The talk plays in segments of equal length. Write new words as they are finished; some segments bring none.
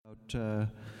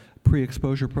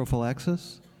pre-exposure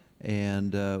prophylaxis,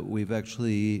 and we've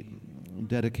actually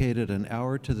dedicated an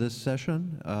hour to this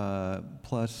session,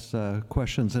 plus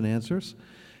questions and answers,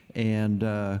 and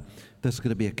this is going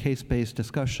to be a case-based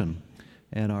discussion.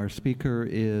 And our speaker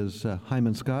is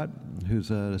Hyman Scott,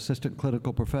 who's an assistant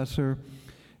clinical professor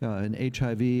in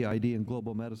HIV, ID, and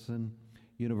global medicine,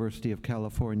 University of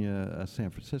California, San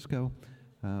Francisco.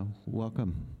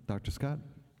 Welcome, Dr. Scott.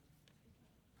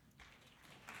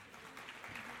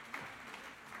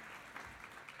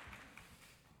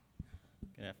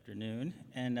 Good afternoon,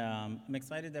 and I'm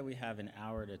excited that we have an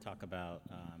hour to talk about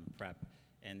PrEP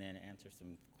and then answer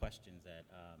some questions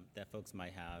that folks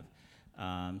might have.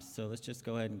 So let's just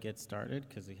go ahead and get started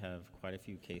because we have quite a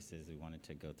few cases we wanted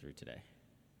to go through today.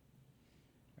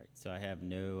 All right, so I have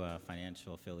no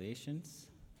financial affiliations,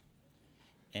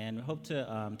 and we hope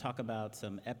to talk about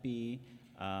some epi,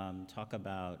 talk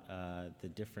about the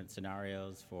different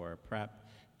scenarios for PrEP,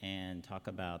 and talk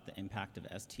about the impact of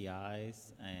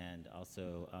STIs, and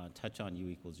also touch on U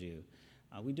equals U.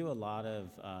 We do a lot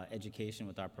of education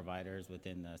with our providers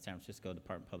within the San Francisco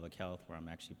Department of Public Health, where I'm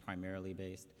actually primarily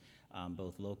based,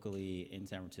 both locally in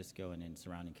San Francisco and in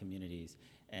surrounding communities.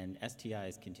 And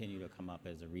STIs continue to come up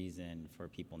as a reason for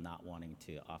people not wanting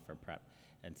to offer PrEP.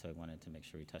 And so I wanted to make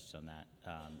sure we touched on that.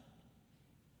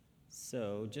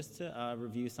 So just to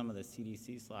review some of the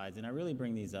CDC slides, and I really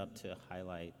bring these up to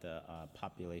highlight the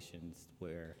populations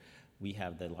where we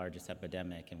have the largest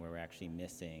epidemic and where we're actually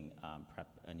missing PrEP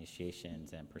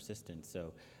initiations and persistence.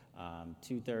 So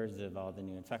 2/3 of all the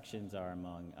new infections are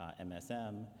among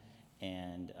MSM,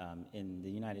 and in the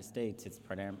United States, it's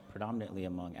predominantly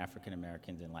among African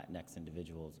Americans and Latinx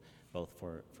individuals, both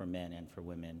for men and for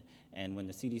women. And when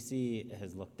the CDC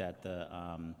has looked at the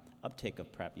uptake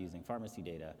of PrEP using pharmacy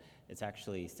data, it's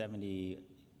actually 70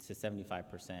 to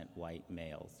 75% white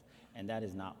males. And that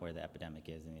is not where the epidemic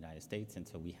is in the United States, and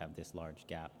so we have this large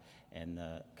gap. And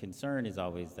the concern is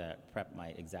always that PrEP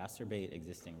might exacerbate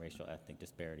existing racial ethnic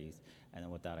disparities, and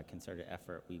then without a concerted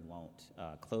effort, we won't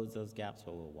close those gaps,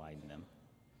 but we'll widen them.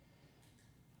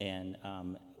 And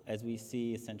as we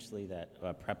see essentially that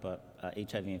PrEP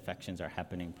HIV infections are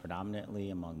happening predominantly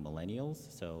among millennials,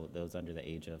 so those under the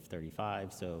age of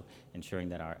 35, so ensuring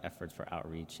that our efforts for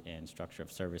outreach and structure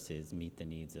of services meet the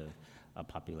needs of a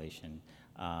population.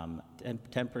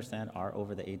 10% are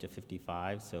over the age of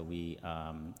 55, so we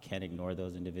can't ignore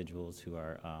those individuals who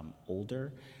are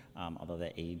older, although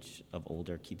the age of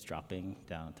older keeps dropping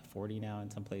down to 40 now in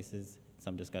some places,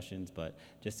 some discussions, but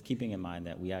just keeping in mind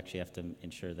that we actually have to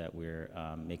ensure that we're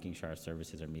making sure our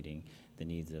services are meeting the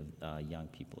needs of young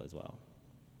people as well.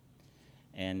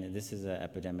 And this is an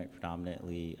epidemic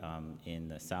predominantly in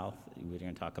the South. We're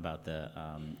going to talk about the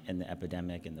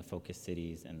epidemic in the focus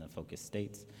cities and the focus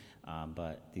states,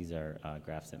 but these are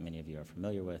graphs that many of you are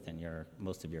familiar with, and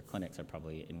most of your clinics are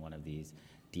probably in one of these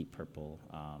deep purple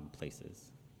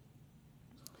places.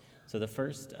 So the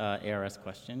first ARS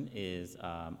question is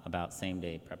about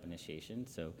same-day PrEP initiation.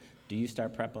 So do you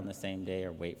start PrEP on the same day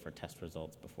or wait for test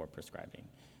results before prescribing?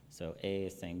 So A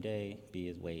is same day, B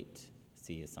is wait,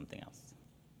 C is something else.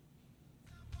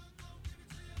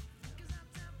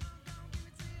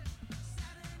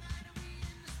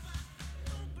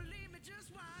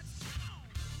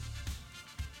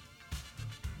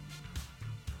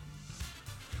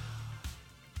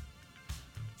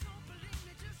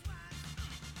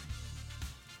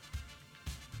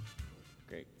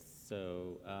 Great.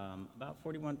 So about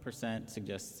 41%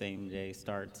 suggest same-day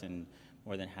starts, and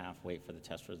more than half wait for the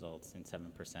test results, and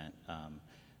 7%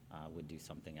 would do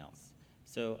something else.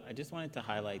 So I just wanted to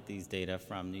highlight these data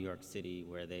from New York City,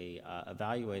 where they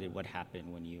evaluated what happened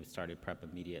when you started PrEP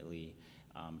immediately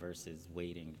versus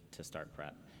waiting to start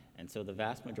PrEP. And so the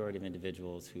vast majority of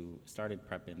individuals who started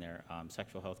PrEP in their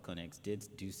sexual health clinics did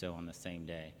do so on the same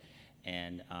day.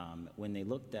 And when they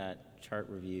looked at chart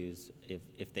reviews,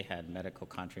 if they had medical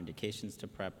contraindications to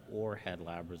PrEP or had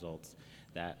lab results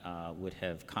that would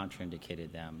have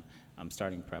contraindicated them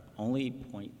starting PrEP, only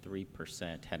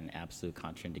 0.3% had an absolute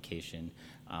contraindication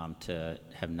to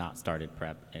have not started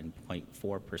PrEP, and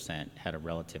 0.4% had a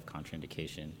relative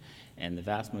contraindication. And the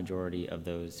vast majority of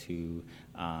those who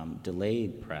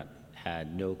delayed PrEP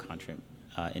had no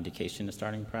contraindication to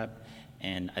starting PrEP.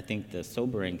 And I think the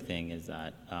sobering thing is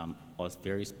that a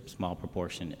very small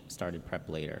proportion started PrEP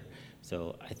later.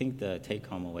 So I think the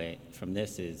take-home away from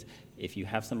this is if you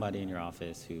have somebody in your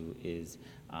office who is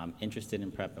interested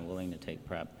in PrEP and willing to take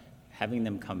PrEP, having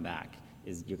them come back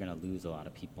is you're going to lose a lot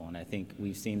of people. And I think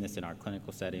we've seen this in our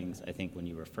clinical settings. I think when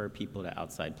you refer people to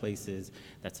outside places,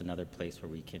 that's another place where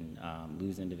we can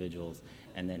lose individuals.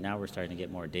 And then now we're starting to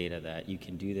get more data that you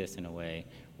can do this in a way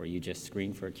where you just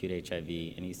screen for acute HIV,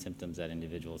 any symptoms that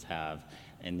individuals have,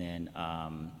 and then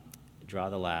draw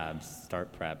the labs,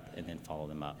 start PrEP, and then follow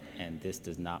them up. And this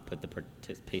does not put the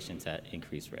patients at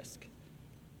increased risk.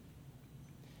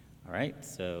 All right,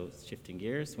 so shifting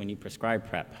gears, when you prescribe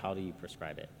PrEP, how do you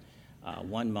prescribe it?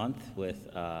 1 month with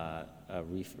a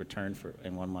return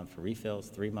in 1 month for refills,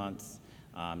 3 months,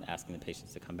 asking the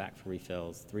patients to come back for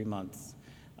refills, 3 months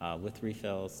with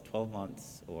refills, 12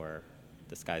 months, or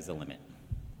the sky's the limit.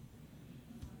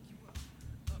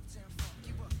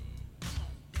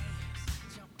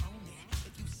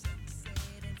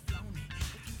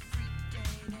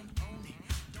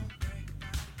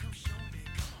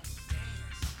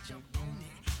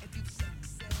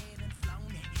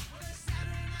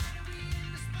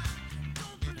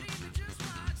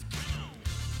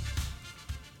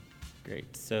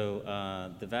 Great. So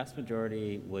the vast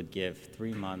majority would give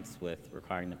 3 months with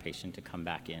requiring the patient to come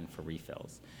back in for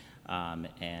refills.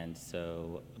 And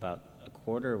so about a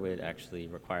quarter would actually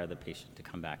require the patient to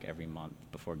come back every month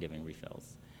before giving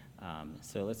refills.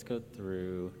 So let's go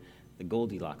through the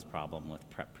Goldilocks problem with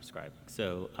PrEP prescribing.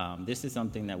 So this is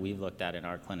something that we've looked at in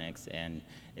our clinics, and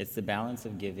it's the balance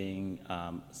of giving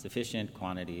sufficient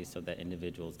quantities so that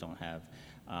individuals don't have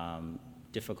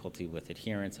difficulty with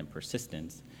adherence and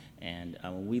persistence. And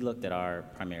when we looked at our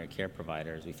primary care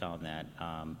providers, we found that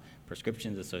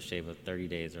prescriptions associated with 30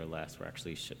 days or less were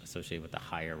actually associated with a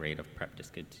higher rate of PrEP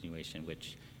discontinuation,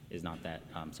 which is not that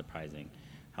surprising.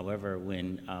 However,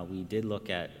 when we did look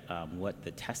at what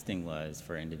the testing was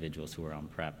for individuals who were on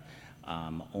PrEP,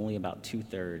 only about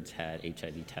 2/3 had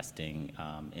HIV testing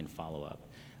in follow-up,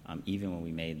 even when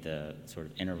we made the sort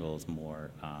of intervals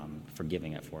more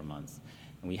forgiving at 4 months.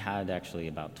 And we had actually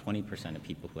about 20% of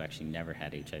people who actually never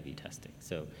had HIV testing.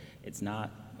 So it's not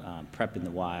PrEP in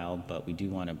the wild, but we do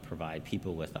want to provide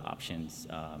people with the options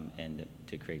and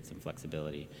to create some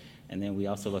flexibility. And then we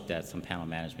also looked at some panel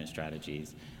management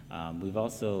strategies. We've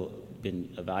also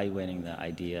been evaluating the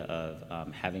idea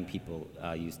of having people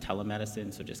use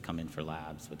telemedicine, so just come in for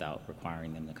labs without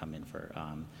requiring them to come in for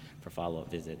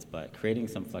follow-up visits, but creating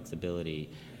some flexibility.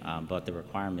 But the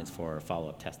requirements for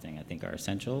follow-up testing, I think, are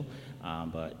essential,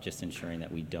 but just ensuring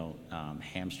that we don't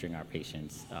hamstring our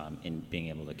patients in being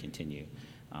able to continue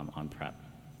on PrEP.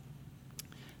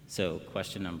 So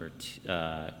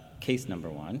case number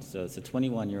 1. So it's a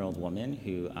 21-year-old woman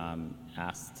who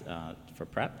asked for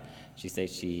PrEP. She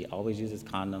says she always uses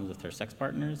condoms with her sex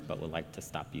partners, but would like to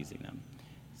stop using them.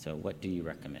 So what do you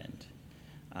recommend?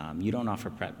 You don't offer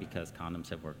PrEP because condoms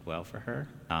have worked well for her.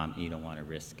 You don't want to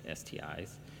risk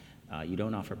STIs. You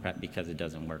don't offer PrEP because it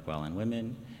doesn't work well in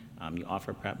women. You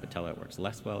offer PrEP but tell her it works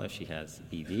less well if she has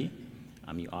BV.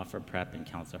 You offer PrEP and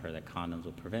counsel her that condoms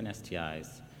will prevent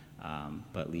STIs,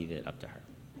 but leave it up to her.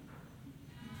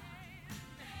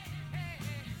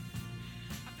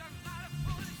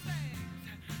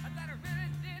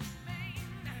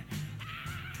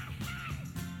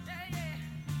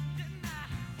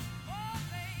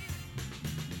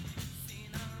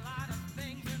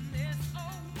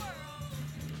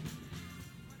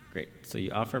 Great. So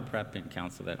you offer PrEP and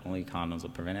counsel that only condoms will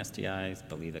prevent STIs,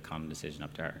 but leave the condom decision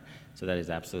up to her. So that is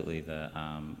absolutely the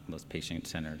most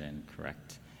patient-centered and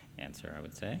correct answer, I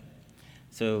would say.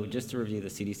 So just to review the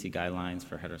CDC guidelines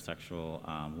for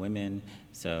heterosexual women.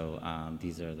 So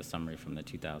these are the summary from the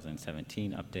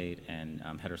 2017 update, and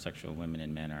heterosexual women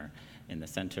and men are in the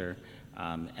center.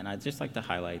 And I'd just like to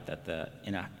highlight that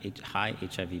in a high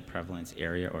HIV prevalence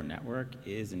area or network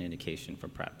is an indication for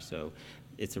PrEP. So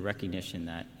it's a recognition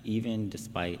that even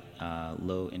despite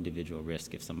low individual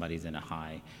risk, if somebody's in a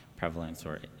high prevalence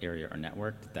or area or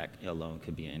network, that alone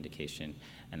could be an indication.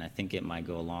 And I think it might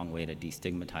go a long way to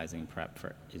destigmatizing PrEP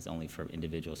is only for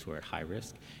individuals who are at high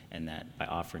risk, and that by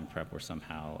offering PrEP, we're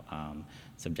somehow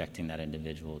subjecting that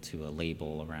individual to a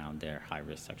label around their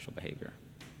high-risk sexual behavior.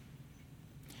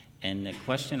 And the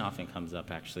question often comes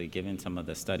up, actually, given some of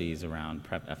the studies around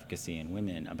PrEP efficacy in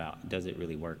women, about does it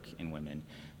really work in women?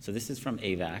 So this is from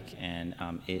AVAC, and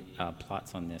it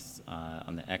plots on this,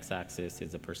 on the x-axis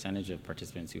is the percentage of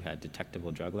participants who had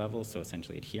detectable drug levels, so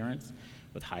essentially adherence,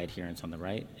 with high adherence on the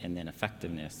right, and then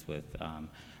effectiveness with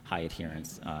high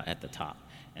adherence at the top.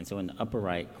 And so in the upper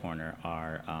right corner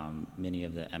are many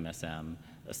of the MSM,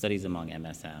 studies among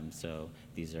MSM. So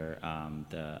these are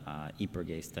the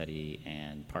EPRGAY study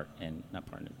and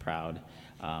PROUD,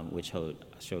 which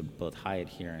showed both high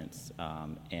adherence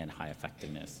and high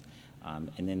effectiveness.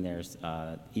 And then there's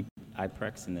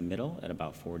IPREX in the middle at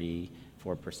about 44%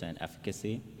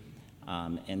 efficacy.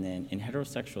 And then in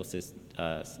heterosexual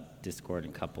discord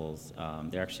in couples,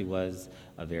 there actually was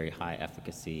a very high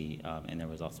efficacy, and there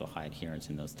was also high adherence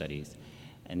in those studies.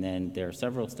 And then there are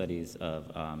several studies of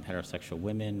heterosexual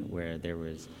women where there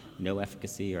was no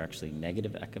efficacy or actually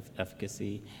negative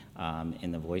efficacy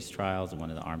in the VOICE trials, one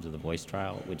of the arms of the VOICE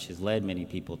trial, which has led many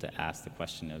people to ask the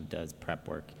question of, does PrEP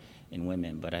work in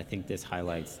women? But I think this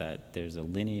highlights that there's a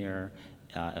linear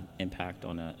impact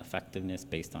on effectiveness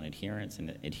based on adherence, and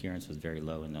the adherence was very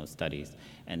low in those studies.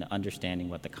 And understanding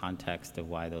what the context of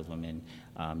why those women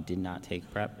did not take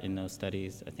PrEP in those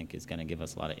studies, I think is going to give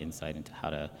us a lot of insight into how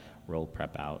to roll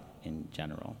PrEP out in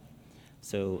general.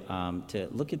 So to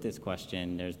look at this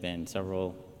question, there's been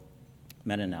several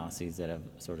meta-analyses that have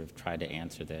sort of tried to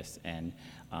answer this, and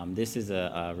this is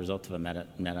a result of a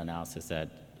meta-analysis that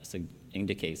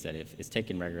indicates that if it's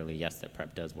taken regularly, yes, that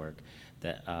PrEP does work,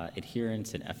 that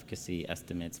adherence and efficacy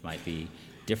estimates might be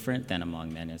different than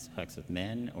among men and sex with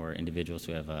men or individuals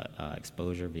who have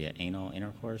exposure via anal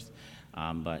intercourse,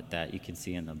 but that you can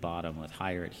see in the bottom with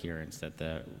higher adherence that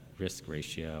the risk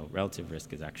ratio, relative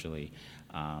risk, is actually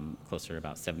closer to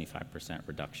about 75%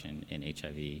 reduction in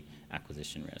HIV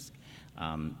acquisition risk.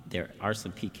 There are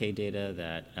some PK data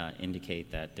that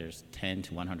indicate that there's 10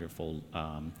 to 100-fold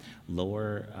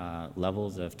lower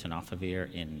levels of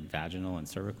tenofovir in vaginal and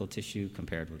cervical tissue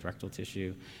compared with rectal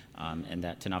tissue, and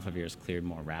that tenofovir is cleared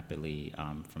more rapidly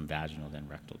from vaginal than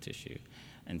rectal tissue.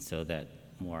 And so that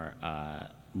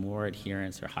more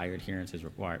adherence or higher adherence is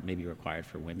may be required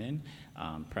for women.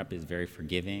 PrEP is very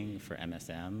forgiving for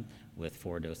MSM, with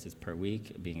 4 doses per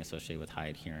week being associated with high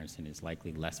adherence, and is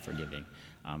likely less forgiving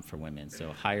for women.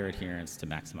 So higher adherence to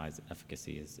maximize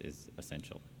efficacy is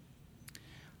essential.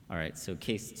 All right, so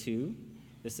case 2.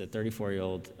 This is a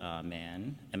 34-year-old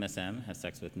man, MSM, has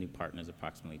sex with new partners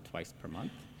approximately twice per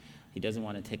month. He doesn't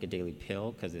want to take a daily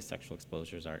pill because his sexual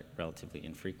exposures are relatively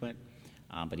infrequent,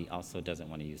 but he also doesn't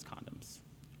want to use condoms.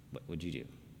 What would you do?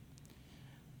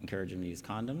 Encourage him to use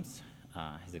condoms.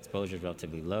 His exposure is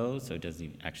relatively low, so doesn't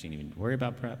he actually even worry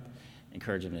about PrEP.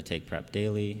 Encourage him to take PrEP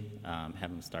daily.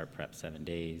 Have him start PrEP 7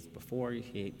 days before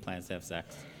he plans to have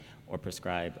sex, or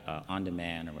prescribe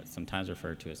on-demand, or what's sometimes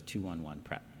referred to as 2-1-1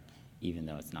 PrEP, even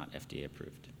though it's not FDA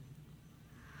approved.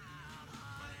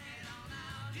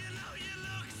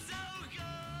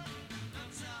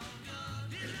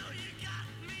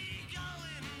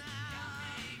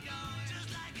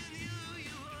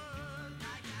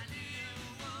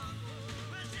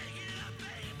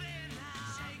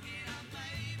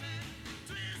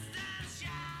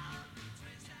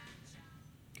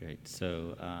 Great.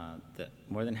 So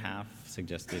more than half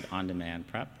suggested on-demand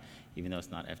PrEP, even though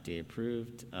it's not FDA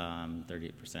approved.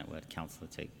 38% would counsel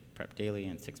to take PrEP daily,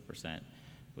 and 6%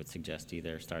 would suggest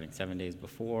either starting 7 days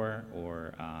before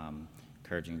or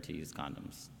encouraging to use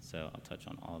condoms. So I'll touch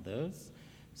on all of those.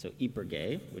 So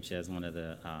IPREGAY, which has one of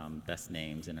the best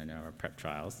names in our PrEP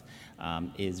trials,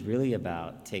 is really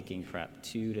about taking PrEP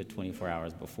 2 to 24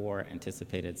 hours before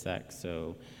anticipated sex.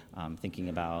 So thinking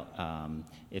about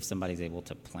if somebody's able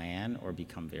to plan or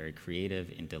become very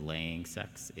creative in delaying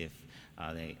sex if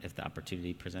the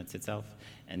opportunity presents itself,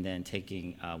 and then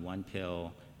taking 1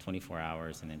 pill 24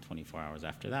 hours and then 24 hours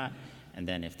after that. And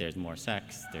then if there's more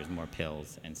sex, there's more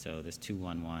pills. And so this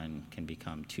 2-1-1 can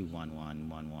become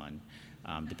 2-1-1-1-1.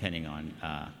 Depending on,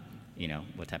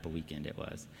 what type of weekend it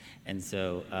was. And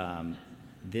so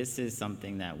this is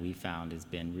something that we found has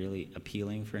been really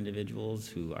appealing for individuals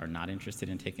who are not interested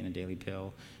in taking a daily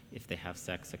pill. If they have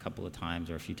sex a couple of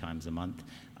times or a few times a month,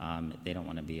 they don't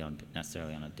want to be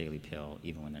necessarily on a daily pill,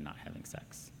 even when they're not having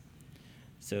sex.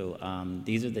 So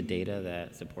these are the data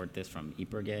that support this from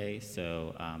IPREGAY.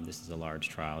 So this is a large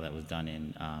trial that was done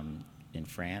in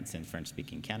France and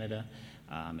French-speaking Canada.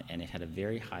 And it had a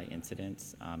very high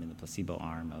incidence in the placebo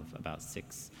arm of about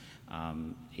 6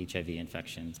 HIV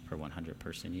infections per 100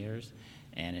 person years.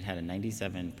 And it had a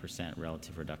 97%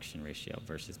 relative reduction ratio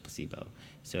versus placebo.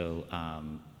 So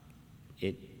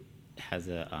it has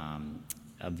a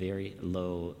very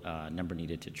low number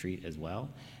needed to treat as well.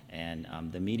 And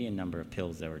the median number of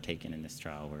pills that were taken in this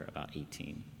trial were about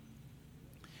 18.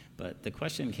 But the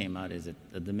question came out is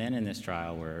that the men in this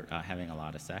trial were having a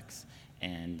lot of sex.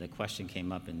 And the question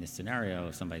came up in this scenario,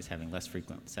 if somebody's having less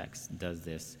frequent sex, does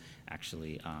this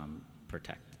actually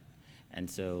protect? And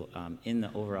so in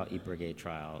the overall IPREGAY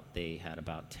trial, they had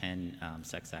about 10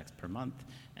 sex acts per month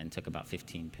and took about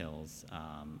 15 pills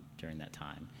during that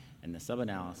time. In the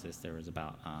sub-analysis, there was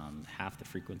about half the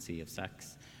frequency of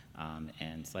sex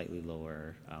and slightly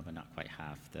lower, but not quite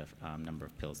half the number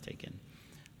of pills taken.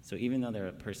 So even though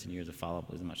their person years of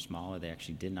follow-up was much smaller, they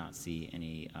actually did not see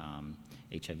any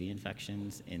HIV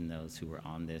infections in those who were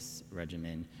on this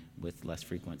regimen with less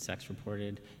frequent sex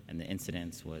reported, and the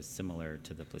incidence was similar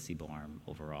to the placebo arm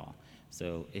overall.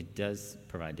 So it does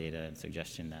provide data and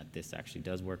suggestion that this actually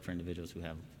does work for individuals who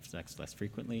have sex less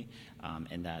frequently,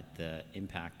 and that the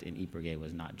impact in IPRGA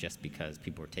was not just because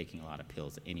people were taking a lot of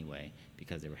pills anyway,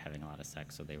 because they were having a lot of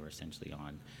sex, so they were essentially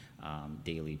on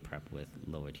daily PrEP with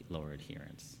lower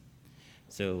adherence.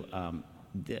 So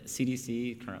the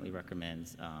CDC currently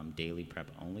recommends daily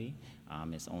PrEP only.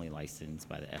 It's only licensed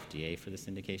by the FDA for this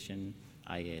indication.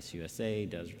 IAS USA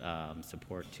does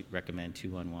recommend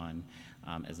 211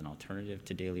 as an alternative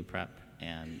to daily PrEP,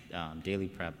 and daily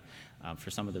PrEP,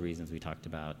 for some of the reasons we talked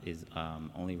about, is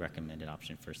only recommended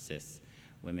option for cis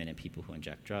women and people who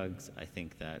inject drugs. I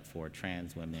think that for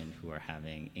trans women who are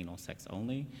having anal sex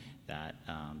only, that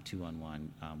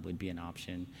 211 would be an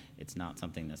option. It's not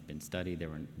something that's been studied.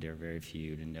 There are very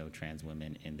few to no trans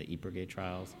women in the IPRGA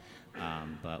trials,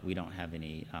 but we don't have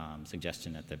any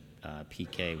suggestion that the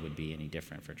PK would be any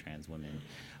different for trans women,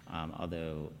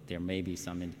 although there may be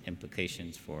some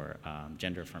implications for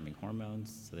gender-affirming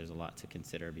hormones. So there's a lot to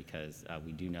consider, because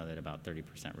we do know that about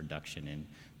 30% reduction in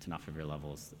tenofovir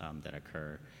levels that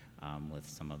occur with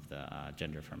some of the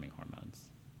gender-affirming hormones.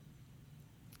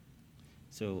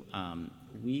 So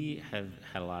we have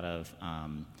had a lot of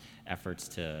efforts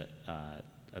to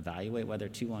evaluate whether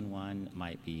 211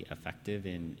 might be effective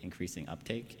in increasing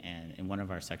uptake, and in one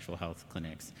of our sexual health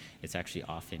clinics, it's actually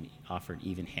often offered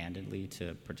even-handedly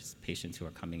to patients who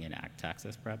are coming in to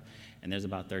access PrEP, and there's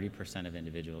about 30% of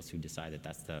individuals who decide that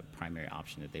that's the primary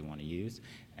option that they want to use,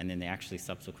 and then they actually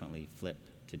subsequently flip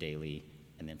to daily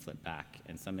and then flip back.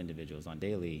 And some individuals on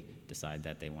daily decide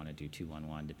that they want to do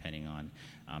 211 depending on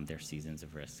their seasons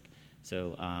of risk.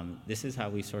 So this is how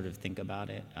we sort of think about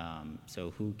it.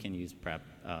 So who can use PrEP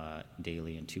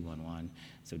daily in 211?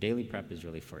 So daily PrEP is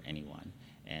really for anyone.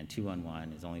 And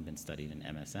 211 has only been studied in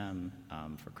MSM.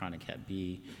 For chronic Hep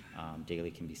B,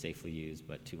 daily can be safely used,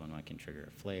 but 211 can trigger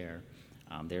a flare.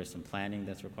 There's some planning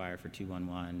that's required for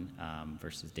 211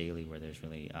 versus daily, where there's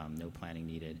really no planning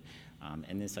needed.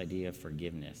 And this idea of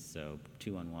forgiveness. So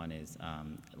 211 is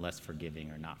less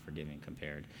forgiving or not forgiving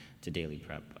compared to daily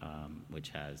PrEP, which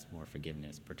has more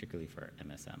forgiveness, particularly for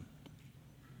MSM.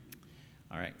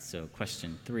 All right, so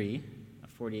question 3.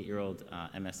 A 48-year-old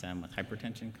MSM with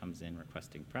hypertension comes in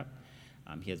requesting PrEP.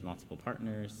 He has multiple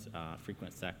partners,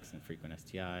 frequent sex and frequent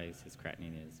STIs. His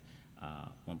creatinine is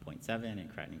 1.7 and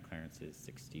creatinine clearance is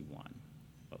 61.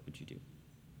 What would you do?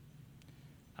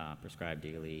 Prescribe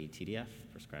daily TDF,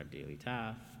 prescribe daily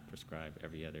TAF, prescribe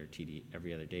every other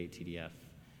day TDF,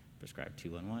 prescribe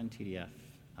 211 TDF.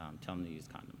 Tell them to use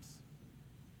condoms.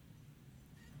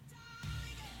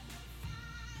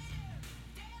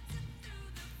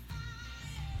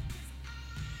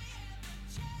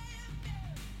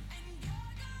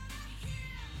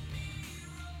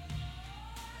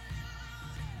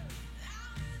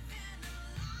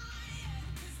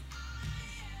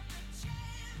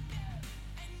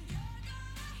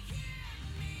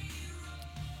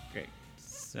 Great,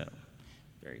 so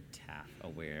very TAF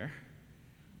aware.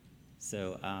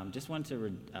 So just want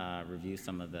to review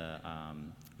some of the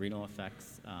renal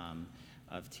effects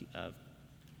of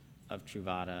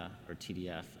Truvada or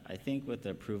TDF. I think with the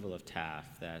approval of TAF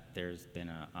that there's been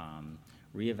a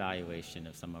reevaluation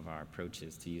of some of our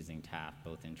approaches to using TAF,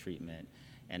 both in treatment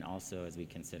and also as we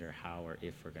consider how or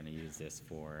if we're going to use this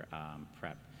for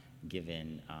PrEP,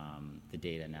 given the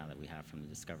data now that we have from the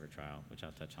Discover trial, which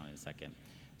I'll touch on in a second.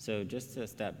 So just to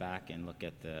step back and look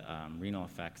at the renal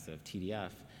effects of TDF,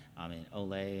 in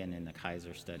Olay and in the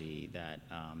Kaiser study, that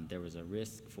there was a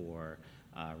risk for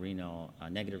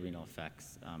negative renal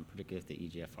effects, particularly if the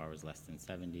eGFR was less than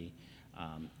 70,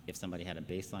 if somebody had a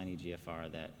baseline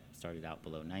eGFR that started out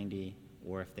below 90,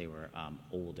 or if they were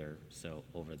older, so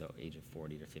over the age of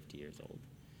 40 to 50 years old.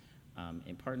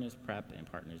 In Partners PrEP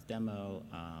and Partners Demo,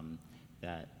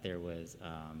 that there was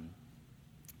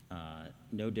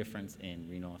no difference in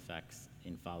renal effects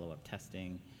in follow-up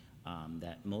testing,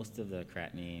 that most of the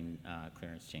creatinine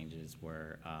clearance changes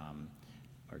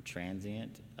are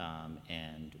transient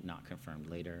and not confirmed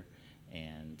later.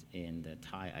 And in the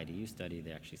Thai IDU study,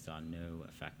 they actually saw no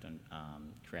effect on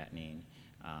creatinine,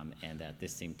 and that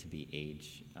this seemed to be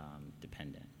age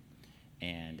dependent.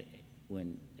 And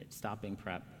when stopping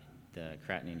PrEP, the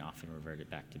creatinine often reverted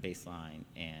back to baseline,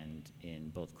 and in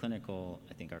both clinical,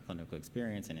 I think our clinical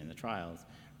experience, and in the trials,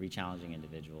 rechallenging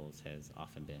individuals has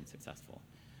often been successful.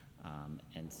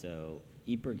 And so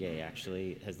IPRGA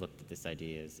actually has looked at this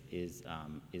idea is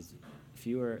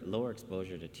lower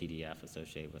exposure to TDF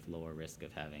associated with lower risk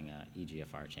of having a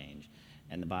EGFR change.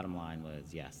 And the bottom line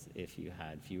was, yes, if you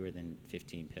had fewer than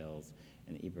 15 pills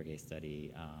in the Ibrigay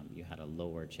study, you had a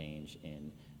lower change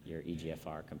in your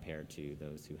EGFR compared to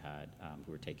those who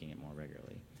were taking it more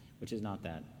regularly, which is not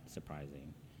that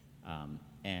surprising.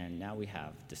 And now we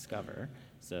have Discover.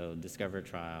 So Discover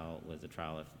trial was a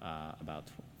trial of about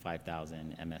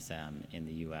 5,000 MSM in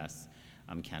the US,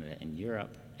 Canada, and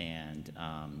Europe. And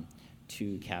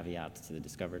two caveats to the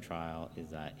Discover trial is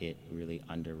that it really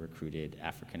under-recruited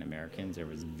African Americans. There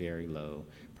was a very low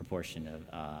proportion of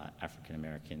African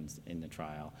Americans in the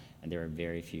trial, and there were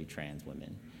very few trans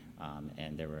women.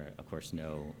 And there were, of course,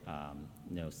 no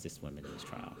cis women in this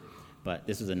trial. But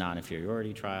this was a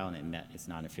non-inferiority trial, and it met its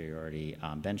non-inferiority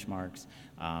benchmarks.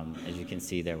 As you can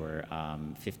see, there were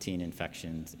 15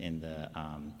 infections in the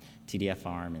TDF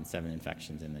arm and 7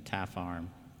 infections in the TAF arm.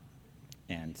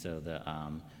 And so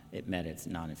it met its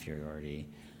non-inferiority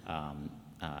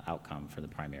outcome for the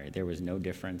primary. There was no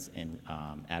difference in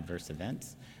adverse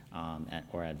events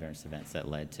or adverse events that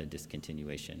led to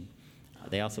discontinuation.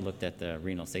 They also looked at the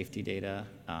renal safety data.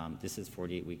 This is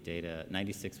 48-week data.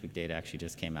 96-week data actually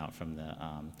just came out from the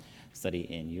study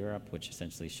in Europe, which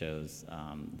essentially shows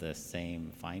the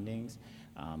same findings,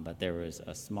 but there was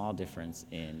a small difference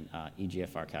in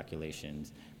EGFR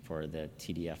calculations for the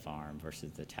TDF arm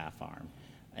versus the TAF arm.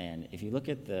 And if you look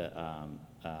at the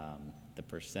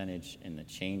percentage and the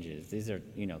changes, these are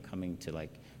coming to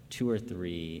like 2 or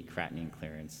 3 creatinine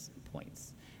clearance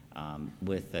points.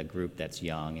 With a group that's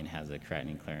young and has a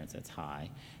creatinine clearance that's high.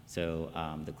 So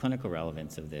the clinical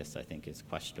relevance of this, I think, is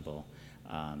questionable,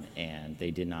 and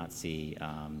they did not see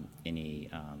any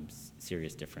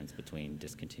serious difference between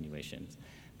discontinuations.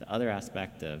 The other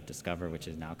aspect of Discover, which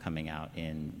is now coming out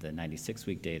in the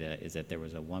 96-week data, is that there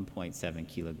was a 1.7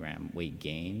 kilogram weight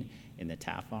gain in the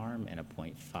TAF arm and a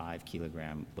 0.5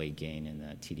 kilogram weight gain in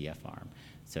the TDF arm.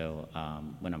 So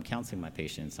when I'm counseling my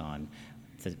patients on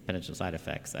potential side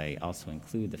effects, I also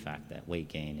include the fact that weight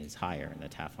gain is higher in the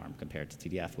TAF arm compared to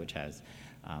TDF, which has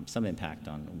some impact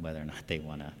on whether or not they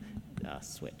want to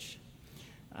switch.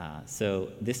 So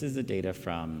this is the data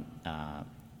from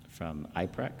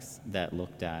IPREX that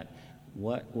looked at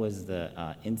what was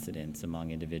the incidence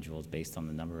among individuals based on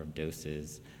the number of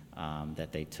doses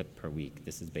that they took per week.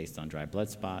 This is based on dry blood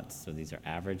spots, so these are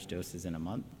average doses in a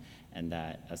month. And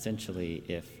that essentially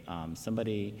if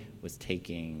somebody was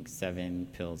taking 7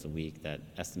 pills a week, that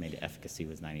estimated efficacy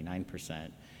was 99%.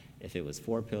 If it was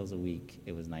 4 pills a week,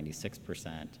 it was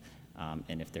 96%.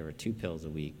 And if there were 2 pills a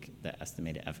week, the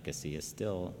estimated efficacy is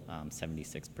still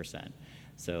 76%.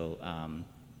 So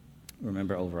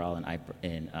remember overall in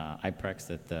IPREX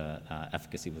that the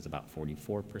efficacy was about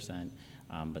 44%.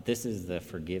 But this is the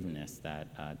forgiveness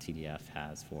that TDF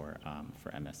has for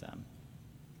MSM.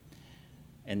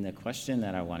 And the question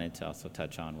that I wanted to also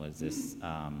touch on was this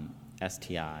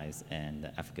STIs and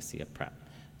the efficacy of PrEP.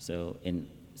 So in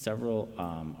several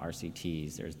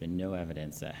RCTs, there's been no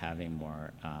evidence that having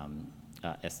more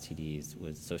STDs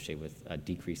was associated with a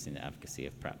decrease in the efficacy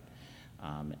of PrEP.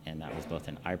 And that was both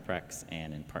in IPREX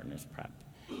and in Partners PrEP.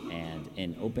 And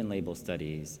in open label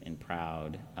studies in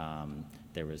PROUD,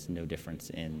 there was no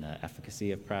difference in the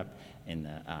efficacy of PrEP. In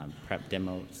the PrEP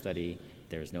demo study,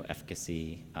 there was no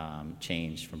efficacy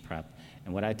change from PrEP.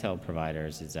 And what I tell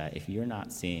providers is that if you're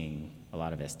not seeing a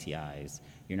lot of STIs,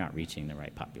 you're not reaching the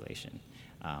right population.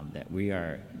 That we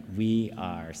are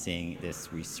seeing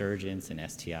this resurgence in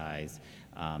STIs,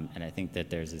 and I think that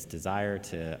there's this desire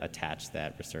to attach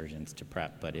that resurgence to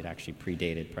PrEP, but it actually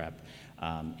predated PrEP.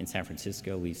 In San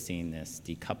Francisco, we've seen this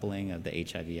decoupling of the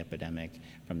HIV epidemic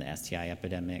from the STI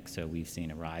epidemic. So we've seen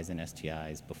a rise in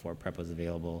STIs before PrEP was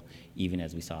available, even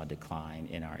as we saw a decline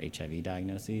in our HIV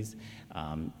diagnoses.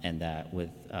 And that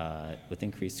with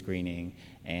increased screening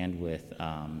and with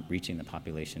reaching the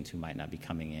populations who might not be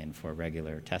coming in for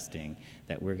regular testing,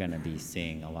 that we're going to be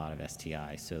seeing a lot of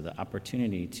STIs. So the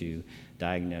opportunity to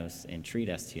diagnose and treat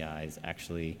STIs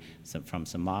actually, from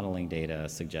some modeling data,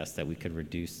 suggests that we could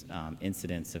reduce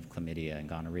incidence of chlamydia and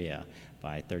gonorrhea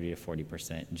by 30 to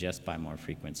 40% just by more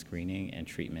frequent screening and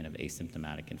treatment of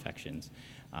asymptomatic infections.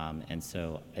 And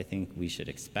so I think we should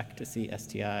expect to see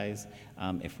STIs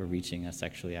if we're reaching a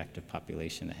sexually active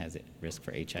population that has risk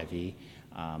for HIV,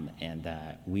 and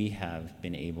that we have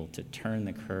been able to turn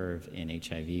the curve in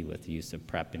HIV with the use of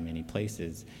PrEP in many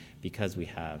places because we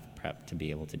have PrEP to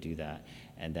be able to do that,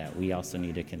 and that we also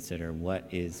need to consider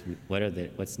what's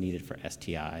needed for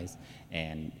STIs.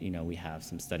 And we have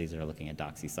some studies that are looking at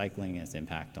doxycycline has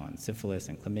impact on syphilis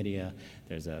and chlamydia.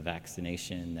 There's a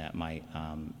vaccination that might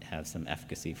have some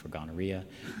efficacy for gonorrhea.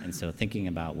 And so thinking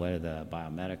about what are the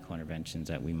biomedical interventions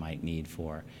that we might need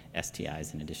for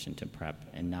STIs in addition to PrEP,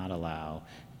 and not allow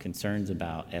concerns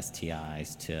about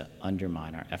STIs to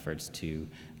undermine our efforts to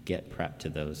get PrEP to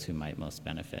those who might most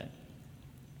benefit.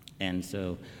 And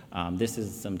so this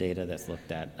is some data that's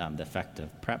looked at the effect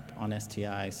of PrEP on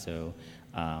STIs. So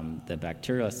the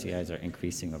bacterial STIs are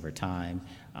increasing over time,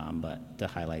 but to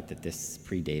highlight that this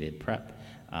predated PrEP,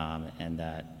 and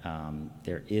that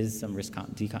there is some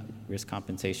risk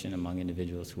compensation among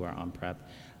individuals who are on PrEP.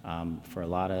 For a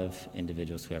lot of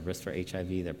individuals who have risk for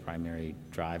HIV, their primary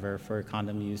driver for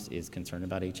condom use is concern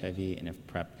about HIV, and if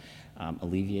PrEP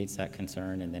alleviates that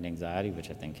concern and then anxiety,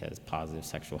 which I think has positive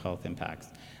sexual health impacts,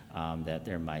 that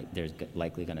there's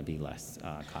likely going to be less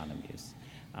condom use.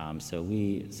 So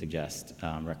we suggest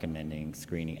recommending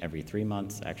screening every 3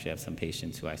 months. I actually have some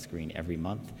patients who I screen every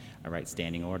month. I write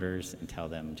standing orders and tell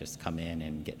them just come in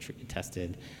and get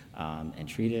tested and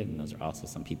treated. And those are also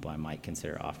some people I might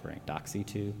consider offering doxy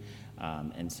to.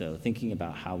 And so thinking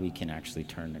about how we can actually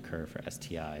turn the curve for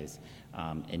STIs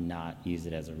and not use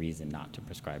it as a reason not to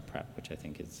prescribe PrEP, which I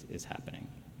think is happening.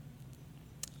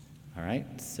 All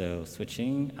right, so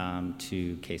switching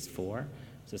to case 4.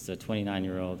 So it's a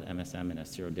 29-year-old MSM in a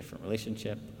serodifferent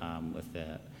relationship with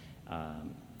the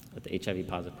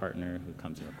HIV-positive partner who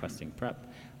comes in requesting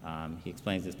PrEP. He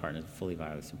explains his partner is fully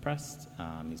virally suppressed.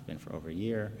 He's been for over a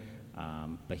year,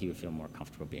 but he would feel more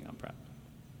comfortable being on PrEP.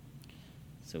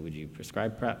 So would you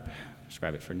prescribe PrEP?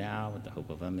 Prescribe it for now with the hope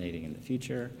of eliminating in the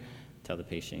future. Tell the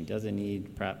patient he doesn't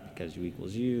need PrEP because U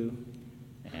equals U.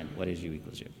 And what is U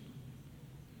equals U?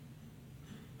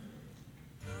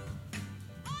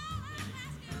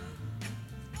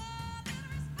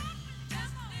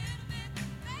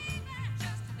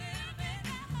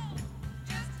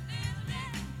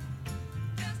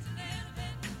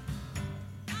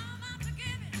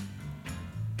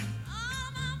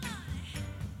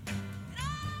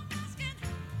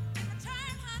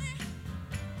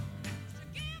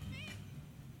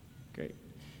 Great.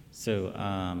 So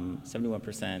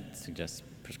 71% suggest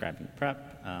prescribing PrEP.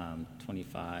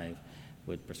 25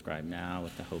 would prescribe now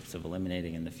with the hopes of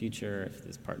eliminating in the future if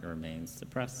this partner remains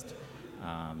suppressed.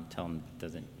 Tell him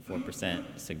 4%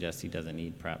 suggests he doesn't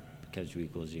need PrEP because U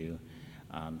equals U.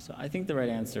 So I think the right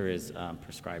answer is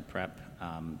prescribe PrEP.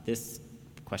 This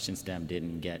question stem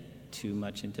didn't get too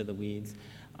much into the weeds,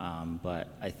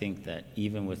 but I think that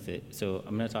even with it, so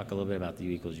I'm going to talk a little bit about the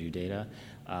U equals U data,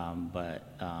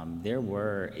 but there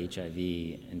were HIV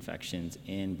infections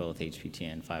in both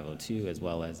HPTN 502 as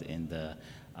well as in the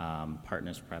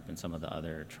partners PrEP and some of the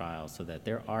other trials, so that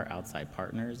there are outside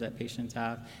partners that patients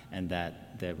have, and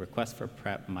that the request for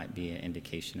PrEP might be an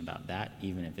indication about that,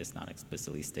 even if it's not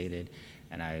explicitly stated.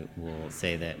 And I will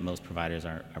say that most providers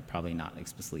are probably not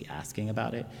explicitly asking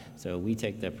about it. So we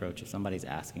take the approach, if somebody's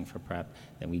asking for PrEP,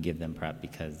 then we give them PrEP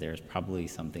because there's probably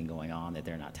something going on that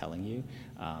they're not telling you,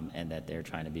 and that they're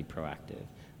trying to be proactive.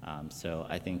 So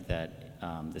I think that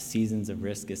the seasons of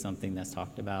risk is something that's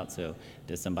talked about. So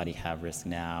does somebody have risk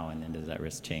now, and then does that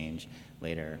risk change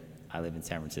later? I live in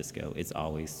San Francisco. It's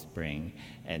always spring.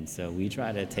 And so we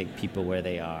try to take people where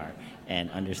they are and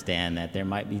understand that there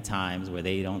might be times where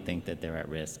they don't think that they're at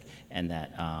risk, and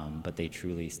that, but they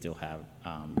truly still have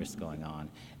risk going on.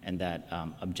 And that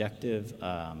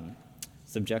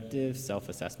subjective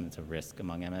self-assessments of risk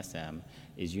among MSM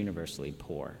is universally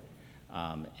poor.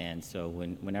 And so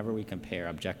whenever we compare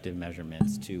objective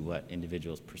measurements to what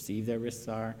individuals perceive their risks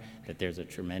are, that there's a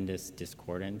tremendous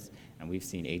discordance. And we've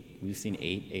seen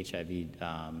eight HIV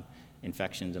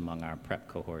infections among our PrEP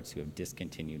cohorts who have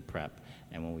discontinued PrEP.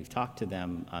 And when we've talked to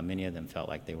them, many of them felt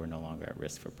like they were no longer at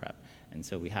risk for PrEP. And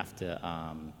so we have to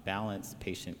balance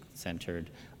patient-centered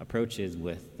approaches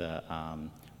with the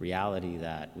reality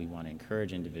that we want to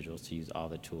encourage individuals to use all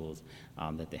the tools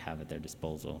that they have at their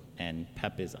disposal. And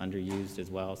PEP is underused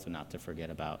as well, so not to forget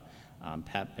about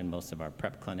PEP. And most of our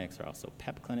PrEP clinics are also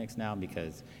PEP clinics now,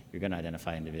 because you're going to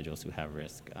identify individuals who have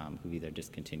risk, who either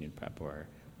discontinued PrEP or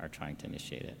are trying to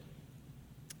initiate it.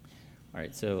 All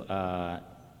right, so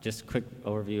just a quick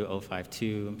overview,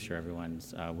 052, I'm sure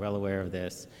everyone's well aware of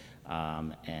this.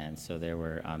 And so there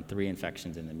were 3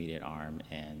 infections in the immediate arm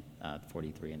and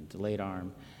 43 in the delayed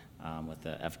arm, with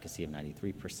the efficacy of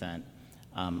 93%.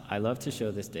 I love to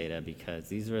show this data because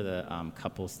these were the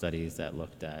couple studies that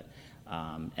looked at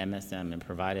MSM and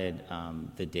provided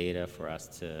the data for us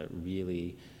to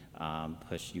really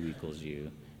push U equals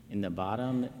U. In the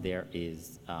bottom, there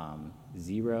is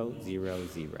 0, 0,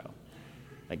 0.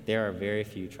 Like, there are very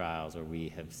few trials where we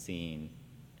have seen,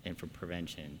 and for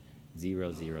prevention,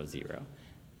 0, 0, 0.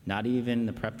 Not even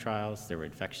the PrEP trials. There were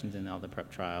infections in all the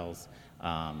PrEP trials.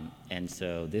 And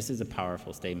so this is a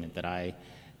powerful statement that I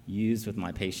use with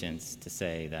my patients to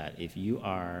say that if you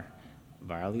are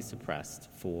virally suppressed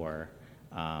for,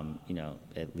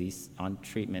 at least on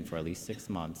treatment for at least 6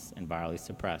 months and virally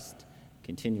suppressed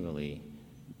continually,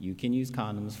 you can use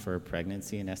condoms for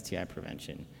pregnancy and STI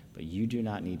prevention, but you do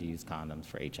not need to use condoms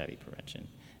for HIV prevention.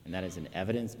 And that is an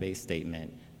evidence-based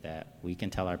statement that we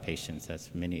can tell our patients that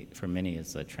for many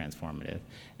is transformative.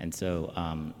 And so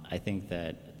I think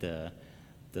that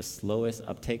the slowest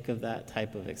uptake of that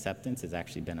type of acceptance has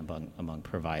actually been among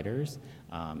providers,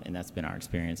 and that's been our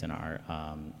experience in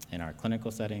our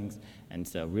clinical settings. And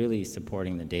so really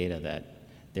supporting the data that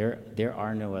there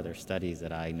are no other studies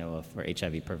that I know of for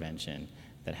HIV prevention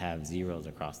that have zeros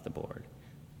across the board,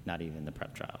 not even the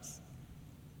PrEP trials.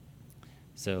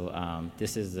 So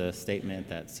this is a statement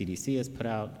that CDC has put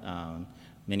out.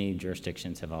 Many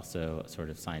jurisdictions have also sort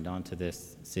of signed on to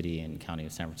this. City and County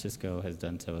of San Francisco has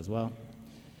done so as well.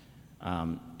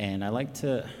 And I like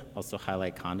to also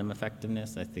highlight condom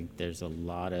effectiveness. I think there's a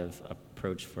lot of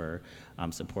approach for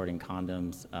supporting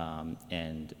condoms,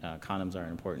 and condoms are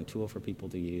an important tool for people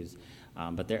to use,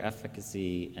 but their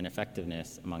efficacy and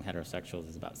effectiveness among heterosexuals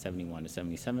is about 71 to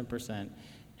 77%,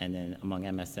 and then among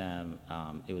MSM,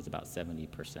 it was about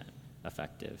 70%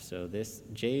 effective. So this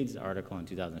Jade's article in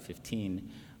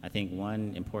 2015, I think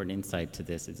one important insight to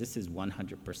this is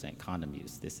 100% condom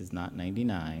use. This is not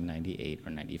 99, 98,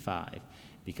 or 95.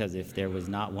 Because if there was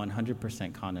not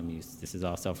 100% condom use, this is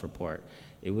all self-report,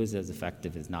 it was as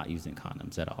effective as not using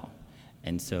condoms at all.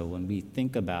 And so when we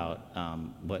think about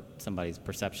what somebody's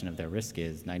perception of their risk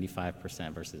is,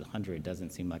 95% versus 100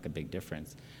 doesn't seem like a big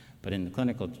difference. But in the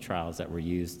clinical trials that were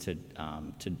used to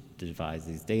devise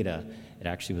these data, it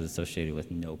actually was associated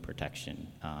with no protection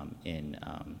in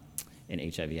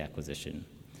HIV acquisition.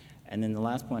 And then the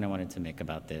last point I wanted to make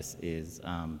about this is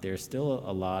there's still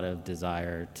a lot of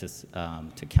desire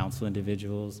to counsel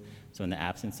individuals. So in the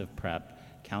absence of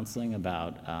PrEP, counseling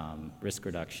about risk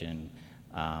reduction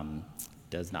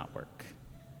does not work.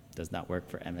 Does not work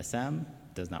for MSM,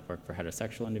 does not work for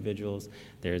heterosexual individuals.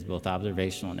 There's both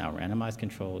observational and now randomized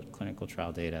controlled clinical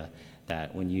trial data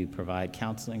that when you provide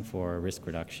counseling for risk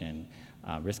reduction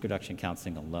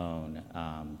counseling alone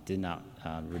did not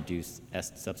reduce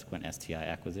subsequent STI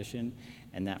acquisition,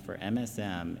 and that for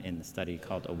MSM in the study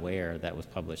called AWARE that was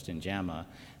published in JAMA,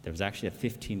 there was actually a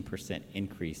 15%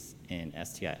 increase in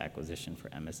STI acquisition for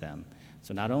MSM.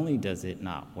 So not only does it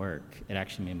not work, it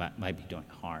actually might be doing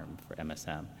harm for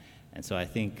MSM. And so I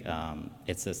think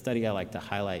it's a study I like to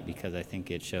highlight because I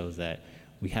think it shows that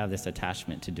we have this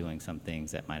attachment to doing some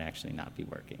things that might actually not be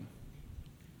working.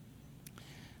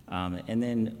 And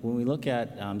then when we look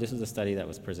at, this was a study that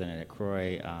was presented at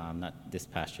CROI, not this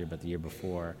past year, but the year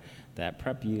before, that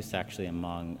PrEP use actually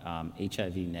among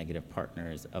HIV-negative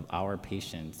partners of our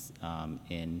patients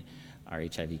in our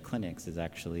HIV clinics is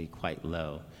actually quite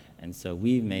low. And so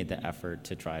we've made the effort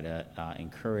to try to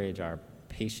encourage our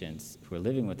patients who are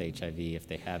living with HIV, if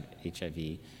they have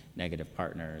HIV-negative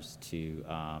partners, to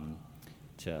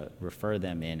refer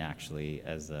them in actually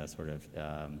as a sort of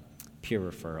peer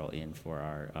referral in for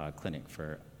our clinic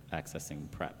for accessing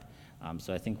PrEP.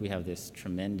 So I think we have this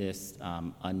tremendous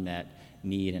unmet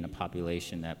need in a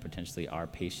population that potentially our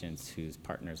patients whose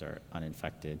partners are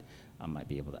uninfected might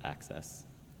be able to access.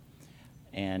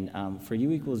 And for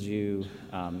U equals U,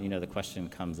 the question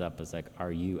comes up as like,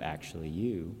 are you actually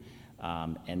you?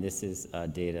 And this is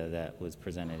data that was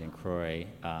presented in CROI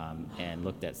and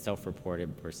looked at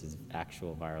self-reported versus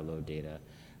actual viral load data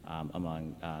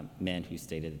among men who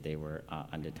stated that they were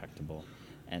undetectable,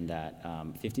 and that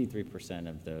 53%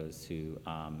 of those who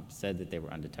said that they were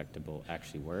undetectable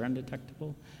actually were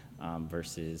undetectable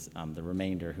versus the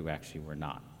remainder who actually were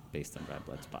not, based on red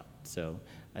blood spot. So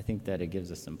I think that it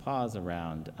gives us some pause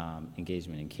around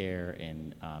engagement in care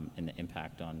and the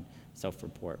impact on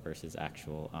self-report versus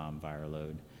actual viral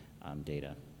load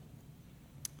data.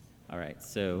 All right,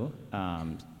 so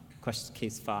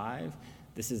case 5.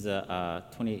 This is a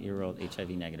 28-year-old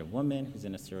HIV-negative woman who's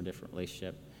in a serodifferent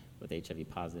relationship with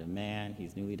HIV-positive man.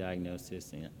 He's newly diagnosed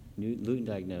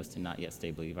and not yet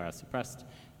stably virus suppressed,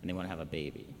 and they want to have a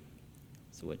baby.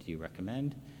 So what do you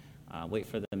recommend? Wait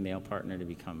for the male partner to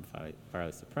become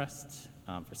virally suppressed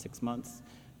for 6 months.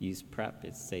 Use PrEP,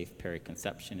 it's safe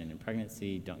periconception and in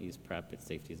pregnancy. Don't use PrEP, its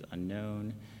safety is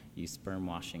unknown. Use sperm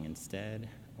washing instead,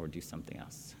 or do something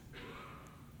else.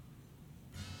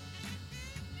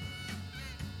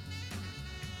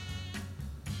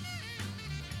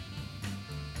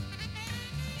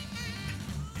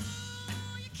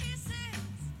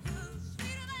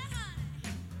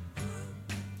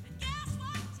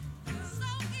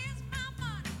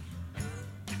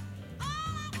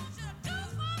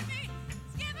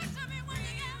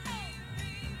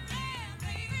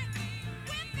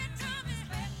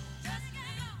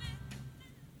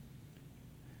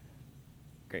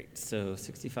 Great. So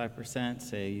 65%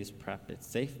 say use PrEP, it's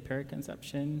safe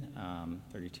periconception.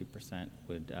 32%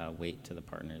 would wait till the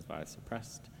partner is virally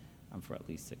suppressed for at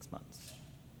least 6 months.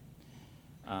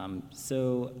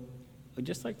 So I'd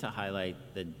just like to highlight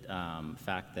the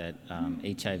fact that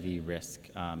HIV risk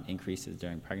increases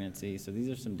during pregnancy. So these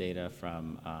are some data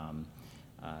from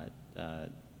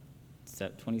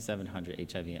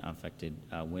 2,700 HIV-infected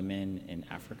women in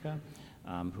Africa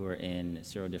who are in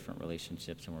serodifferent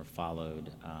relationships and were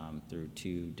followed through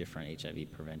 2 different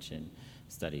HIV prevention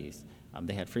studies.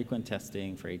 They had frequent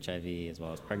testing for HIV as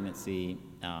well as pregnancy,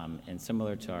 and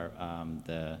similar to our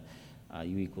the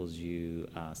U equals U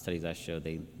studies I showed,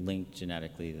 they linked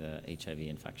genetically the HIV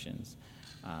infections.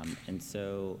 And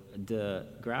so the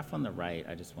graph on the right,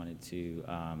 I just wanted to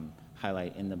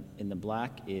highlight, in the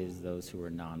black is those who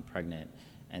are non-pregnant,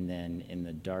 and then in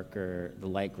the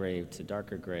light gray to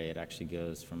darker gray, it actually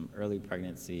goes from early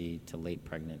pregnancy to late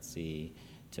pregnancy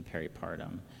to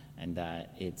peripartum, and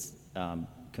that it's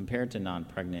compared to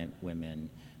non-pregnant women,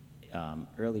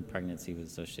 early pregnancy was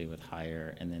associated with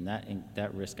higher, and then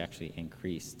that risk actually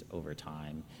increased over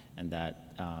time, and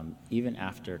that even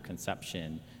after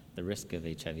conception, the risk of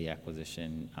HIV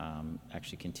acquisition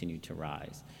actually continued to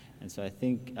rise. And so I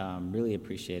think really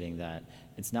appreciating that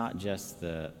it's not just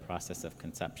the process of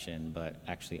conception, but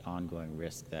actually ongoing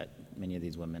risk that many of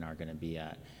these women are going to be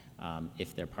at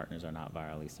if their partners are not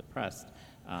virally suppressed,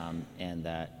 and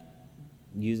that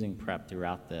using PrEP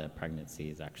throughout the pregnancy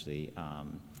is actually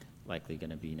likely going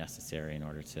to be necessary in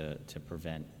order to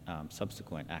prevent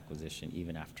subsequent acquisition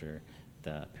even after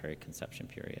the periconception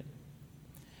period.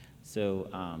 So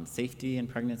safety in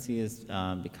pregnancy has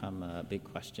become a big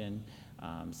question.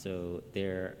 So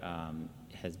there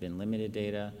has been limited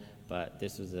data, but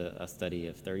this was a study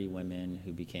of 30 women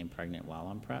who became pregnant while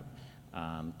on PrEP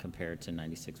compared to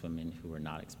 96 women who were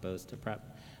not exposed to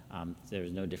PrEP. There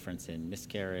was no difference in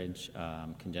miscarriage,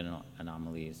 congenital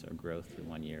anomalies, or growth through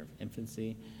 1 year of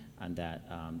infancy, and that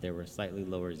there were slightly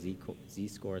lower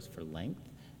Z-scores for length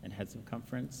and head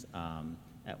circumference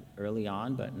early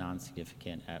on, but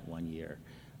non-significant at 1 year.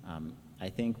 I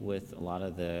think with a lot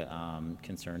of the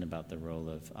concern about the role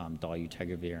of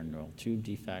dolutegravir and neural tube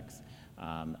defects,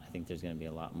 I think there's going to be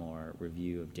a lot more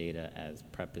review of data as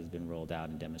PrEP has been rolled out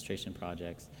in demonstration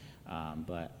projects,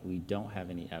 but we don't have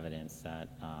any evidence that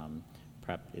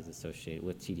PrEP is associated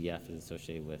with TDF is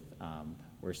associated with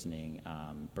worsening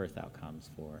birth outcomes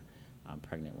for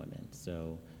pregnant women.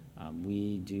 So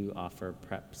we do offer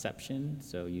PrEPception,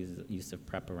 so use of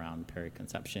PrEP around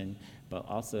periconception, but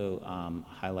also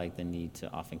highlight the need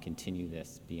to often continue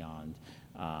this beyond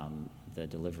the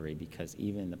delivery, because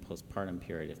even in the postpartum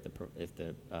period,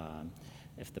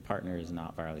 if the partner is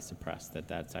not virally suppressed,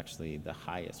 that's actually the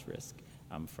highest risk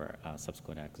for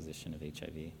subsequent acquisition of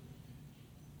HIV.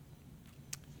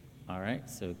 All right,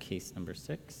 so case number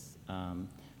 6.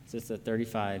 So it's a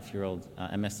 35-year-old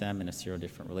MSM in a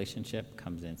serodifferent relationship,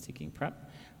 comes in seeking PrEP.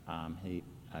 He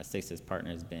states his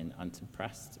partner has been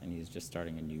unsuppressed, and he's just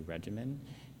starting a new regimen.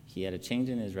 He had a change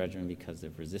in his regimen because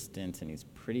of resistance, and he's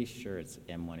pretty sure it's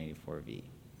M184V.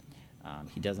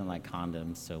 He doesn't like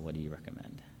condoms, so what do you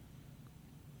recommend?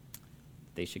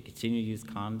 They should continue to use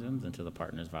condoms until the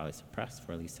partner is virally suppressed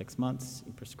for at least 6 months.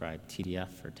 You prescribe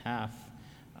TDF or TAF.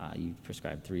 You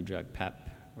prescribe 3-drug PEP,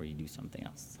 or you do something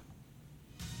else.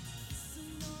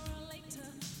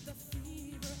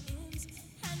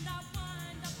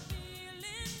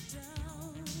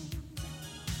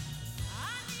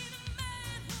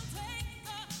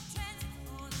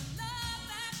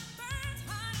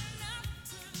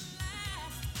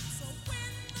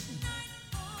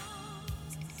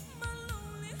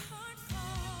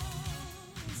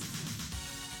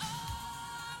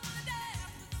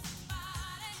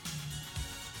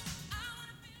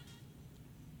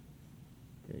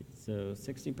 So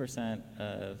 60%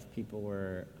 of people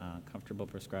were comfortable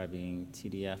prescribing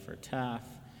TDF or TAF,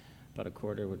 about a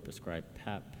quarter would prescribe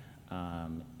PEP,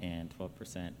 and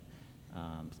 12%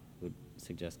 would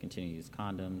suggest continue to use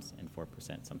condoms, and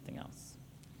 4% something else.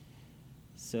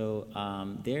 So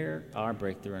there are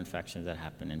breakthrough infections that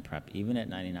happen in PrEP, even at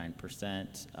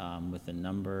 99%. With the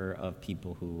number of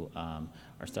people who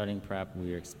are starting PrEP,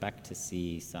 we expect to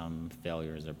see some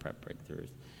failures or PrEP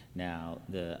breakthroughs. Now,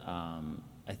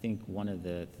 I think one of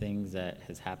the things that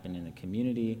has happened in the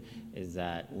community is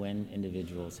that when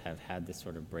individuals have had this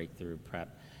sort of breakthrough PrEP,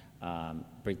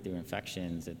 breakthrough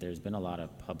infections, that there's been a lot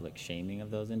of public shaming of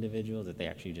those individuals, that they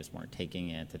actually just weren't taking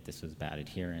it, that this was bad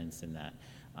adherence, and that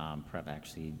PrEP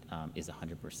actually is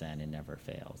 100% and never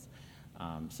fails.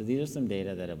 So these are some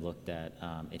data that have looked at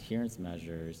adherence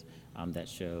measures that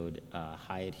showed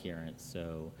high adherence.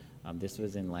 So This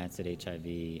was in Lancet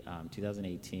HIV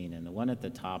 2018, and the one at the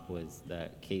top was the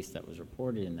case that was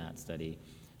reported in that study.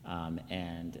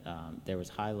 There was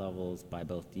high levels by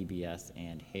both DBS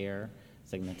and hair,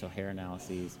 segmental hair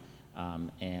analyses,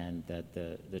 and that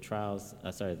the trials,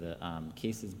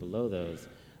 cases below those,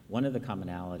 one of the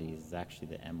commonalities is actually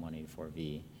the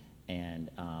M184V. And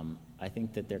I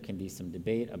think that there can be some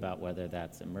debate about whether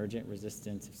that's emergent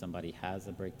resistance, if somebody has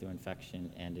a breakthrough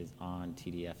infection and is on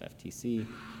TDF-FTC,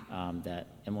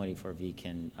 that M184V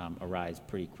can arise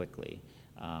pretty quickly.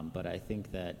 But I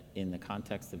think that in the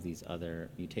context of these other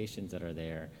mutations that are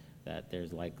there, that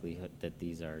there's likelihood that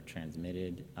these are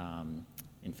transmitted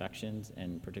infections,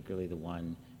 and particularly the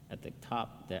one at the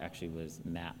top that actually was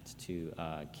mapped to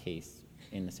a case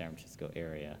in the San Francisco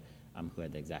area who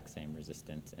had the exact same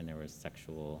resistance, and there was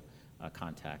sexual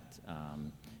contact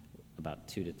about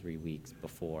 2 to 3 weeks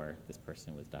before this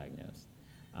person was diagnosed.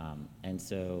 And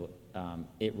so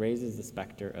it raises the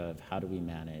specter of how do we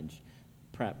manage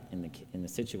PrEP in the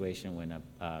situation when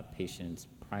a patient's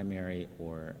primary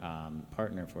or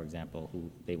partner, for example, who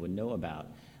they would know about,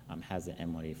 has an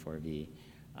M184V.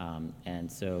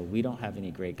 And so we don't have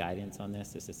any great guidance on this.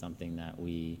 This is something that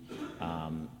we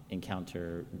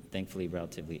encounter, thankfully,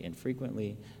 relatively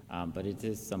infrequently, but it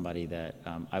is somebody that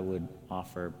I would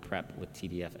offer PrEP with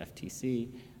TDF-FTC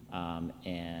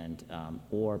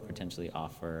or potentially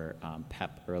offer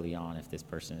PEP early on if this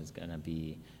person is going to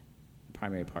be,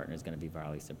 primary partner is going to be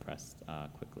virally suppressed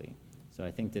quickly. So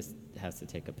I think this has to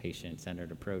take a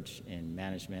patient-centered approach in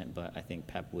management, but I think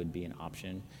PEP would be an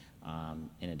option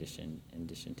in addition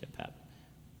to PEP.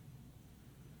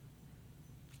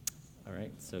 All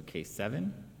right, so case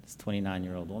 7, this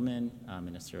 29-year-old woman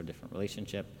in a serodifferent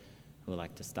relationship who would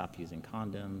like to stop using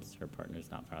condoms. Her partner is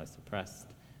not virally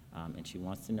suppressed, and she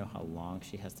wants to know how long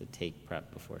she has to take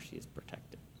PrEP before she is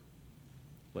protected.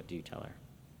 What do you tell her?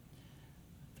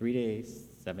 3 days,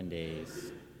 7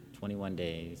 days, 21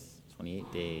 days,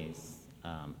 28 days,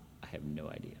 I have no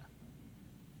idea.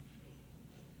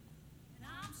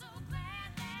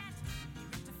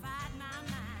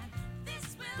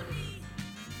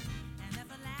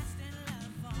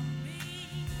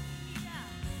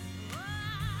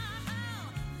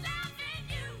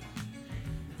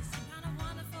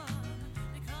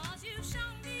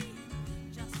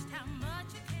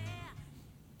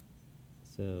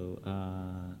 So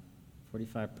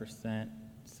 45%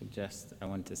 suggest, I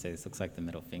wanted to say this looks like the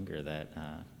middle finger that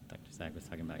Dr. Zag was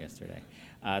talking about yesterday.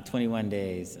 21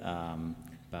 days,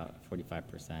 about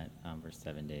 45% versus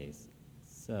 7 days.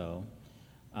 So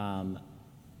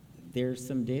there's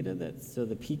some data that, so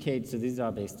the PK, so these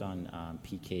are based on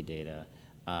PK data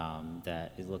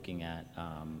that is looking at,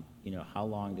 how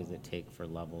long does it take for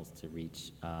levels to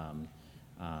reach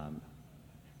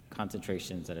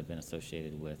concentrations that have been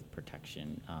associated with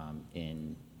protection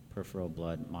in peripheral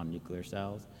blood mononuclear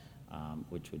cells,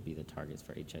 which would be the targets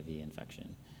for HIV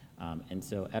infection. And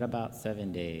so at about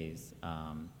 7 days,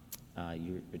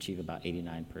 you achieve about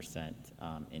 89%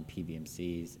 in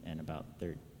PBMCs and about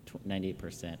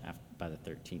 98% by the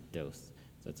 13th dose.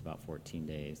 So it's about 14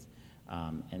 days.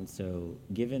 And so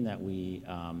given that we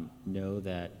know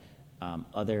that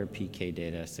other PK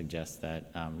data suggests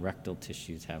that rectal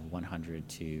tissues have 100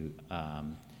 to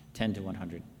 10 to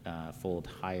 100 fold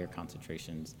higher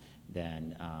concentrations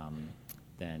than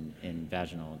in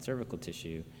vaginal and cervical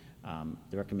tissue.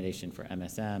 The recommendation for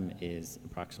MSM is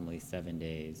approximately 7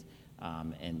 days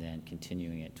and then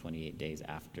continuing at 28 days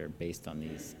after based on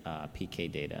these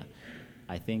PK data.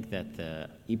 I think that the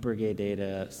IPRGA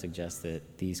data suggests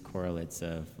that these correlates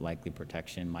of likely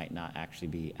protection might not actually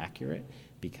be accurate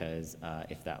because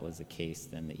if that was the case,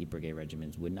 then the IPRGA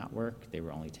regimens would not work. They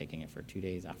were only taking it for 2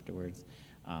 days afterwards,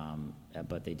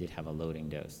 but they did have a loading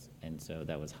dose, and so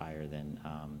that was higher than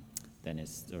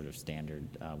is sort of standard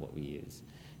what we use.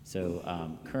 So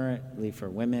currently for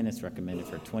women, it's recommended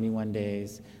for 21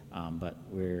 days, but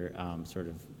we're sort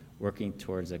of working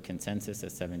towards a consensus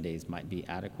that 7 days might be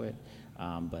adequate,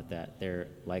 but that there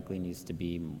likely needs to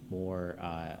be more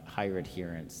higher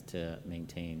adherence to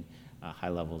maintain high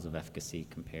levels of efficacy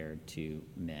compared to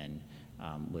men,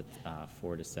 with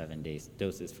 4 to 7 days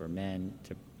doses for men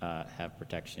to have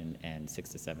protection and 6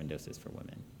 to 7 doses for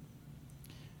women.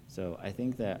 So I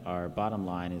think that our bottom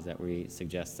line is that we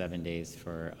suggest 7 days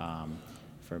for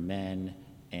men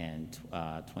and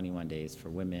 21 days for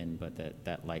women, but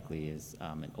that likely is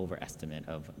an overestimate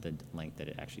of the length that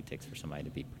it actually takes for somebody to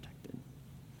be protected.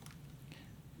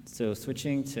 So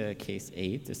switching to case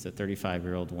 8, this is a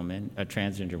 35-year-old woman, a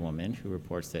transgender woman, who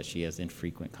reports that she has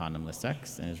infrequent condomless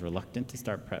sex and is reluctant to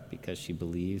start PrEP because she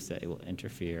believes that it will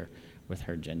interfere with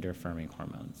her gender-affirming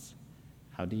hormones.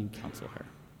 How do you counsel her?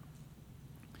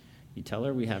 You tell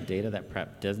her we have data that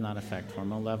PrEP does not affect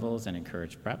hormone levels and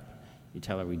encourage PrEP. You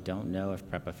tell her we don't know if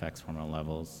PrEP affects hormone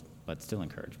levels, but still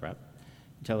encourage PrEP.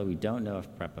 You tell her we don't know if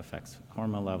PrEP affects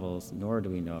hormone levels, nor do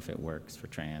we know if it works for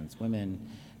trans women,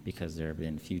 because there have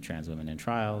been few trans women in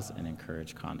trials, and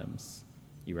encourage condoms.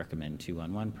 You recommend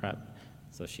 2-on-1 PrEP,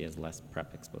 so she has less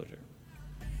PrEP exposure.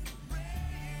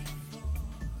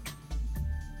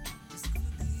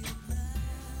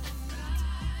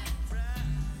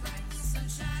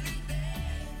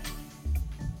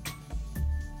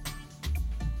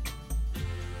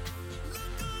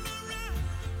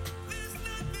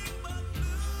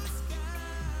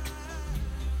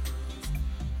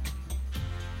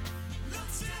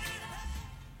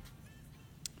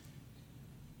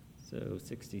 So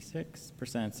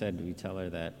 66% said would tell her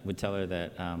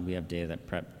that we have data that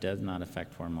PrEP does not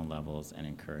affect hormone levels and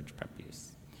encourage PrEP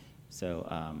use. So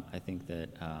I think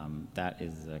that that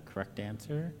is the correct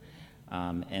answer.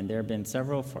 And there have been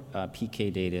several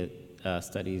PK data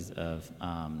studies of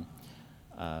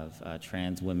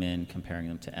trans women, comparing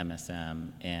them to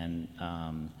MSM, and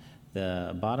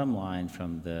the bottom line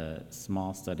from the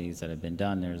small studies that have been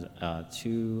done, there's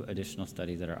 2 additional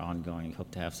studies that are ongoing.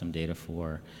 Hope to have some data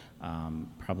for,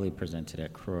 probably presented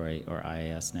at CROI or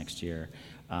IAS next year.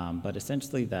 But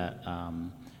essentially that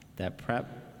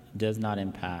PrEP does not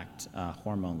impact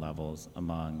hormone levels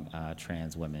among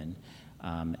trans women,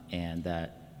 and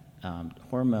that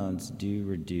hormones do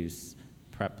reduce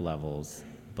PrEP levels,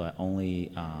 but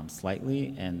only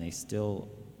slightly, and they still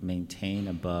maintain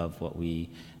above what we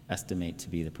estimate to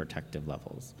be the protective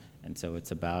levels. And so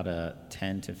it's about a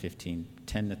 10 to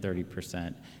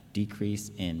 30%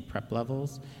 decrease in PrEP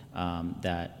levels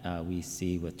that we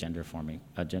see with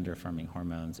gender-affirming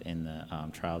hormones in the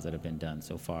trials that have been done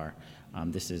so far.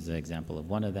 This is an example of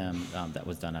one of them that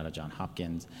was done out of Johns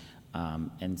Hopkins.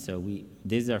 And so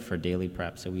these are for daily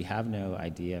PrEP, so we have no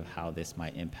idea of how this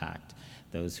might impact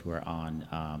those who are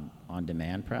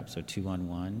on-demand PrEP, so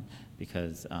 2-on-1,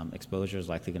 because exposure is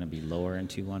likely going to be lower in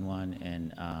 2-on-1,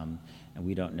 and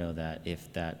we don't know that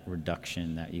if that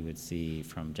reduction that you would see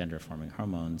from gender-affirming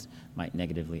hormones might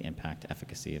negatively impact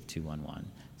efficacy of 2-on-1.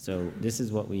 So this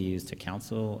is what we use to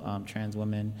counsel trans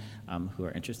women who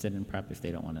are interested in PrEP if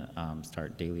they don't want to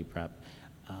start daily PrEP.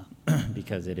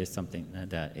 Because it is something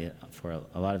that for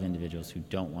a lot of individuals who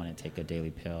don't want to take a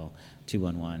daily pill,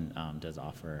 2-on-1 does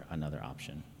offer another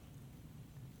option.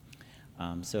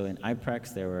 So in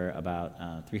IPREX, there were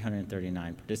about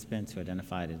 339 participants who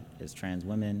identified as trans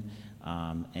women,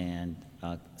 and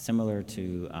similar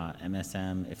to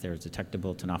MSM, if there was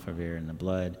detectable tenofovir in the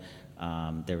blood,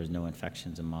 there was no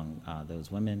infections among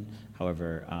those women.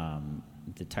 However,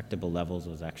 detectable levels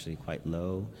was actually quite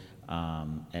low,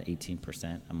 at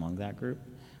 18% among that group,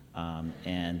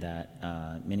 and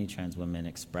that many trans women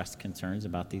expressed concerns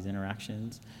about these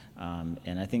interactions.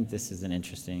 And I think this is an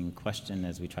interesting question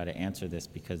as we try to answer this,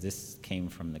 because this came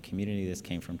from the community, this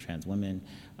came from trans women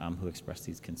who expressed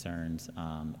these concerns,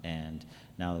 and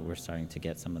now that we're starting to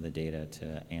get some of the data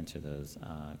to answer those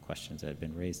questions that have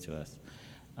been raised to us.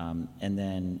 And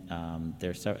then,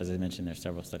 as I mentioned, there's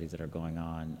several studies that are going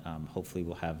on. Hopefully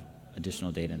we'll have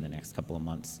additional data in the next couple of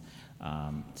months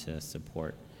to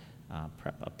support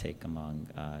PrEP uptake among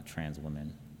trans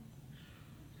women.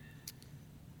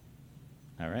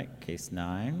 All right, case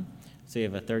 9. So you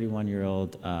have a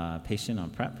 31-year-old patient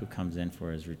on PrEP who comes in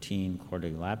for his routine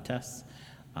quarterly lab tests.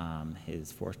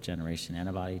 His 4th-generation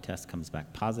antibody test comes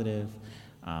back positive,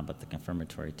 but the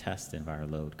confirmatory test and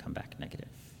viral load come back negative.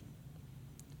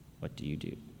 What do you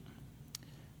do?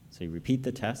 So you repeat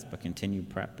the test, but continue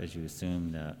PrEP as you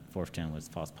assume the 4th-gen was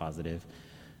false positive.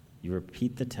 You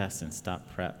repeat the test and stop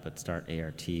PrEP, but start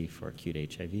ART for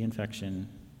acute HIV infection.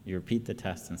 You repeat the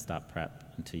test and stop PrEP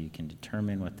until you can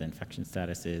determine what the infection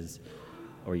status is,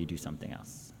 or you do something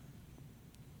else.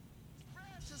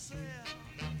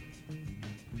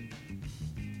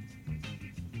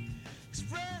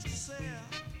 Express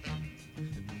yourself.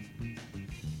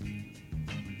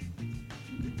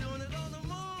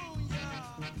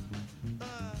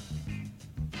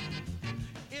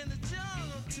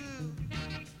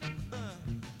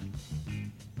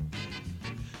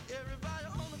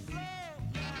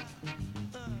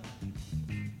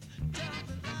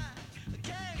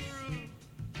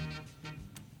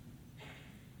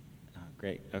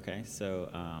 Great, okay,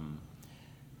 so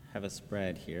have a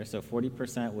spread here. So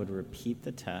 40% would repeat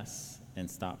the tests and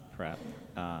stop PrEP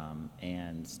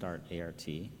and start ART.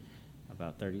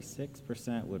 About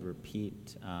 36% would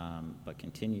repeat but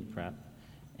continue PrEP,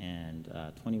 and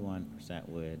 21%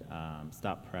 would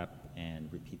stop PrEP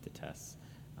and repeat the tests.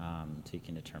 so you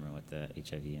can determine what the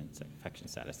HIV infection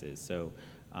status is. So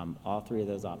all three of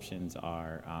those options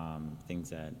are things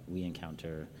that we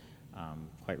encounter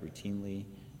quite routinely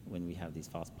when we have these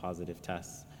false positive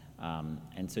tests.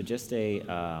 And so just a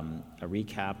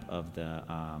recap of the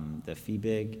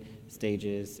FEBIG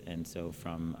stages, and so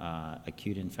from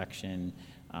acute infection,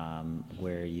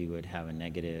 where you would have a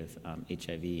negative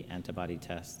HIV antibody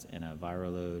test and a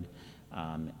viral load,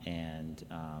 and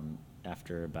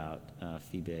after about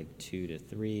FEBIG 2 to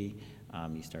 3,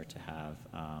 you start to have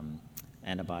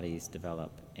antibodies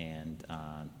develop and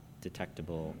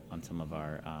detectable on some of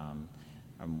our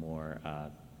more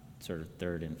sort of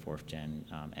third and fourth gen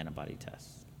antibody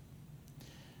tests.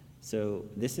 So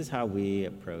this is how we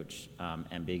approach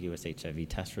ambiguous HIV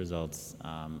test results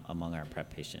among our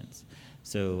PrEP patients.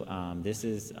 So this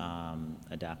is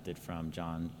adapted from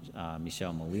John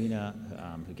Michel Molina,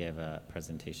 who gave a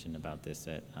presentation about this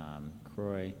at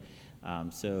CROI.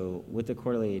 So with the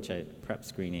quarterly HIV PrEP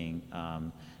screening,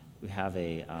 we have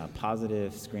a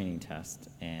positive screening test,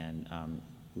 and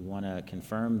we want to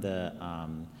confirm the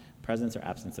presence or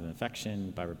absence of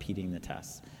infection by repeating the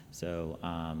test. So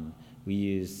we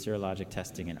use serologic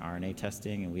testing and RNA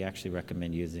testing, and we actually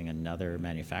recommend using another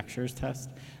manufacturer's test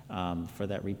for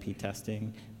that repeat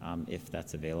testing if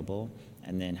that's available.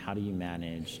 And then how do you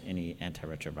manage any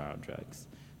antiretroviral drugs?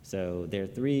 So there are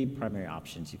three primary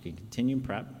options. You can continue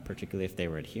PrEP, particularly if they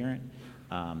were adherent.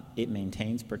 It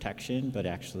maintains protection, but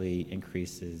actually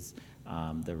increases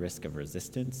the risk of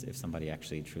resistance if somebody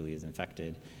actually truly is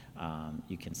infected.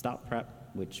 You can stop PrEP,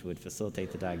 which would facilitate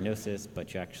the diagnosis,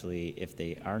 but you actually, if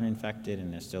they aren't infected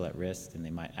and they're still at risk, then they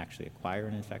might actually acquire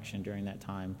an infection during that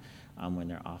time when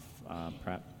they're off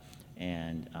PrEP.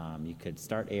 And you could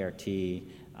start ART,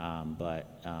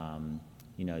 but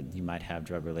you might have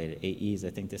drug-related AEs. I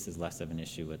think this is less of an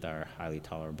issue with our highly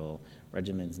tolerable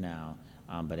regimens now,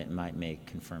 but it might make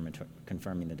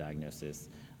confirming the diagnosis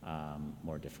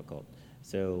more difficult.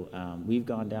 So we've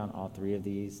gone down all three of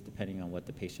these depending on what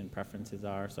the patient preferences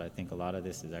are. So I think a lot of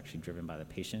this is actually driven by the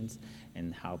patients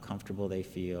and how comfortable they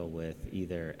feel with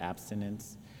either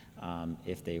abstinence,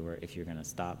 if you're going to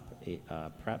stop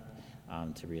PrEP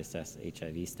to reassess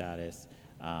HIV status,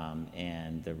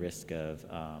 and the risk of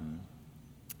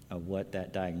what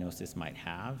that diagnosis might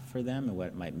have for them and what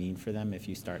it might mean for them if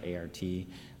you start ART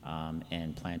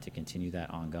and plan to continue that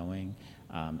ongoing.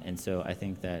 And so I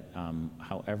think that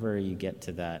however you get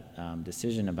to that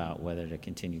decision about whether to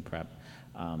continue PrEP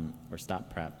or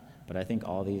stop PrEP, but I think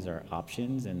all these are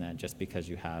options, and that just because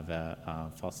you have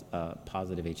a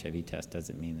positive HIV test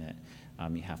doesn't mean that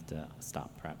you have to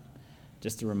stop PrEP.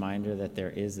 Just a reminder that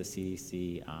there is a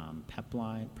CDC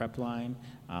PrEP line,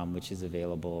 which is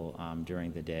available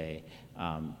during the day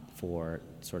for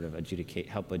sort of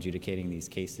help adjudicating these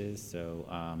cases. So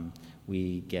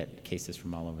we get cases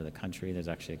from all over the country. There's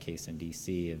actually a case in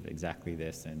DC of exactly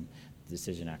this, and the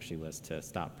decision actually was to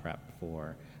stop PrEP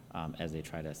as they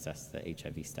try to assess the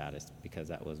HIV status, because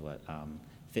that was what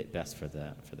fit best for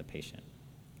the patient.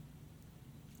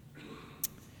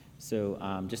 So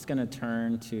I'm just going to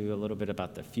turn to a little bit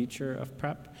about the future of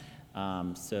PrEP.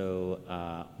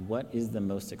 What is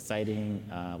most exciting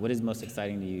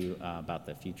to you about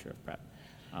the future of PrEP?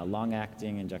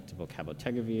 Long-acting injectable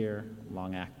cabotegravir,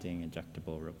 long-acting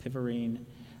injectable rilpivirine,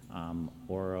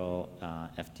 oral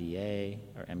FDA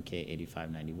or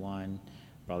MK-8591,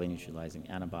 broadly neutralizing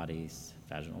antibodies,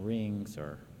 vaginal rings,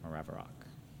 or RWHAP.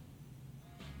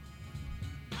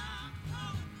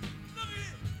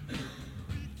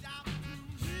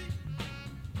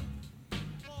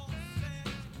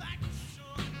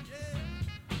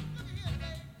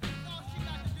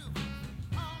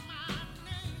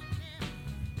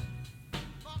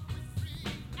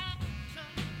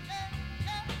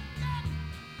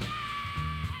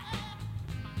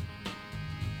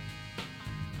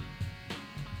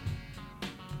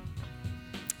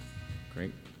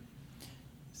 Great.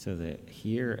 So the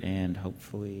here and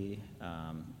hopefully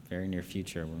very near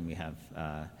future, when we have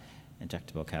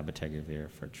injectable cabotegravir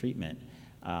for treatment,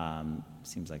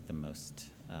 seems like the most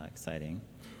exciting.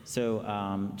 So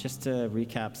just to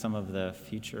recap some of the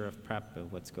future of PrEP,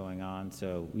 of what's going on.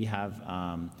 So we have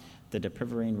the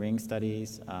dapivirine ring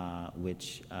studies,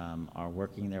 which are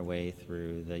working their way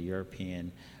through the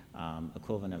European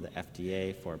equivalent of the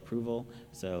FDA for approval.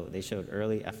 So they showed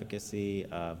early efficacy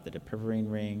of the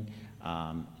dapivirine ring.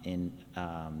 In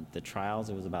the trials,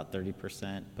 it was about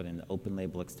 30%, but in the open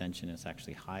label extension, it's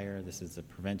actually higher. This is the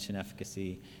prevention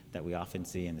efficacy that we often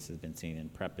see, and this has been seen in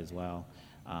PrEP as well.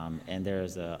 And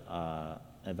there's a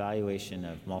evaluation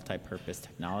of multi-purpose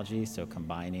technology, so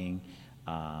combining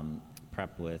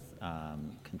PrEP with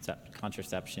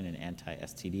contraception and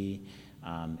anti-STD,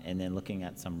 and then looking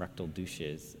at some rectal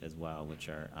douches as well, which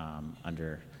are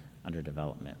under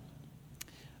development.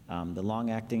 The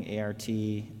long-acting ART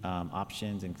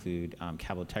options include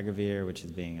cabotegravir, which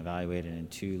is being evaluated in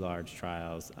 2 large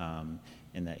trials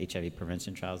in the HIV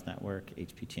Prevention Trials Network,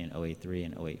 HPTN 083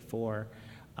 and 084.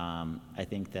 I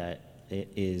think that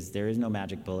there is no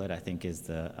magic bullet, I think, is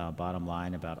the bottom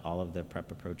line about all of the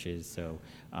PrEP approaches. So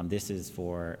this is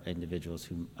for individuals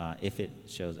who, if it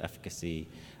shows efficacy,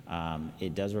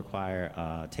 it does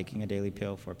require taking a daily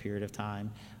pill for a period of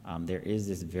time. There is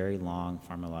this very long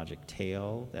pharmacologic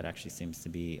tail that actually seems to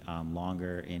be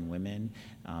longer in women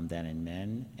than in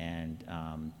men,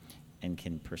 and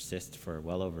can persist for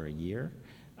well over a year.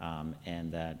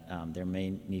 And that there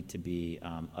may need to be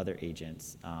other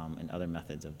agents and other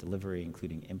methods of delivery,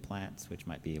 including implants, which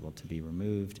might be able to be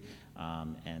removed.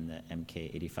 And the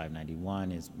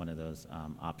MK-8591 is one of those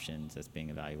options that's being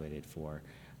evaluated for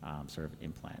sort of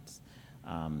implants.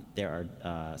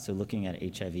 So looking at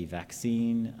HIV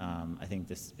vaccine, I think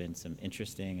this has been some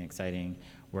interesting, exciting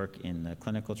work in the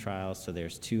clinical trials. So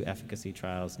there's 2 efficacy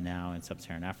trials now in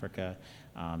sub-Saharan Africa.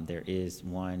 There is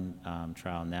one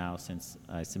trial now. Since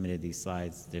I submitted these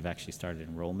slides, they've actually started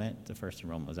enrollment. The first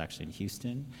enrollment was actually in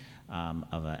Houston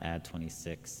of an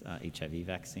AD26 HIV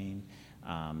vaccine.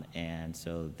 And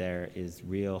so there is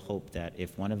real hope that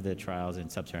if one of the trials in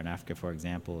sub-Saharan Africa, for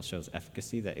example, shows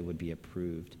efficacy, that it would be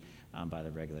approved by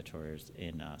the regulators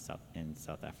in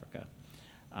South Africa.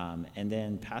 And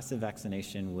then passive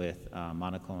vaccination with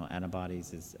monoclonal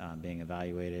antibodies is being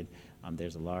evaluated.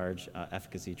 There's a large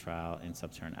efficacy trial in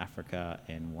sub-Saharan Africa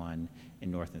and one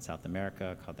in North and South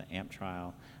America called the AMP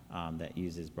trial that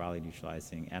uses broadly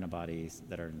neutralizing antibodies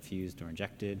that are infused or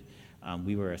injected.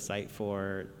 We were a site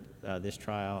for this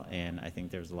trial, and I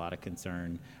think there's a lot of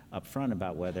concern up front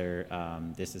about whether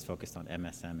this is focused on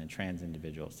MSM and trans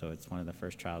individuals. So it's one of the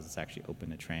first trials that's actually open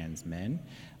to trans men.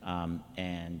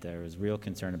 And there was real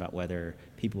concern about whether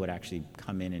people would actually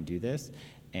come in and do this.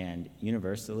 And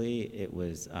universally, it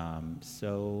was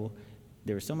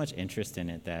there was so much interest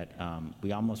in it that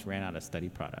we almost ran out of study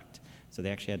product. So they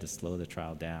actually had to slow the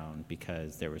trial down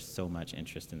because there was so much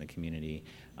interest in the community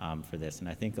for this. And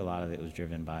I think a lot of it was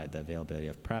driven by the availability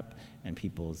of PrEP and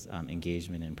people's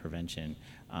engagement in prevention.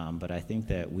 But I think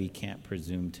that we can't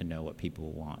presume to know what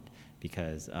people want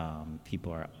because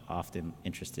people are often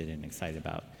interested and excited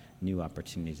about new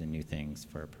opportunities and new things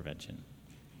for prevention.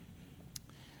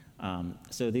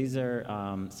 So these are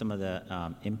some of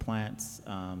the implants,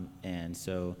 and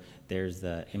so there's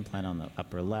the implant on the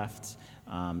upper left,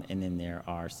 and then there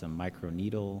are some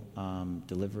microneedle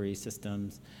delivery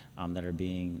systems that are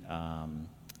being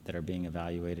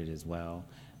evaluated as well.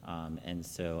 And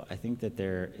so I think that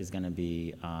there is going to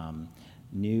be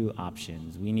new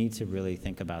options. We need to really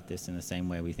think about this in the same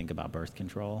way we think about birth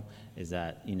control, is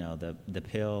that, the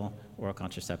pill, oral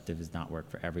contraceptive does not work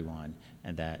for everyone,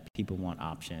 and that people want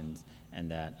options, and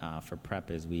that for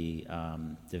PrEP, as we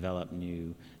develop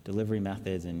new delivery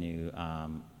methods and new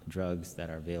drugs that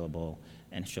are available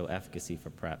and show efficacy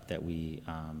for PrEP, that we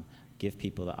give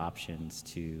people the options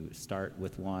to start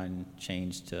with one,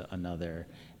 change to another,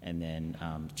 and then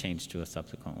change to a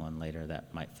subsequent one later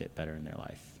that might fit better in their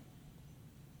life.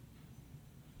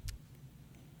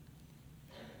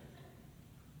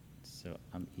 So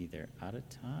I'm either out of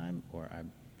time or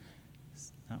I'm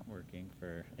not working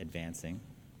for advancing.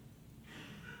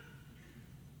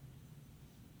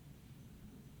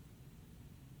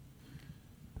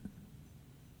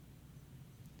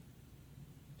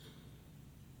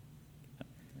 Oh,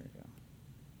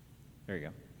 there we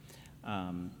go.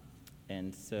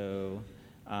 And so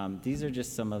these are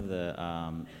just some of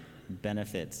the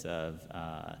benefits of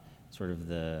sort of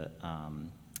the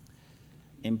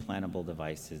implantable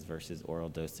devices versus oral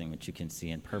dosing, which you can see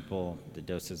in purple. The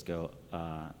doses go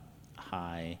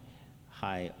high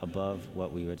above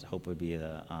what we would hope would be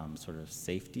the sort of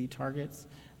safety targets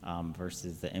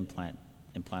versus the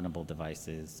implantable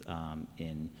devices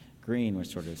in green, which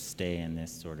sort of stay in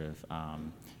this sort of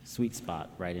sweet spot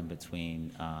right in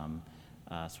between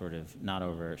sort of not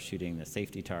overshooting the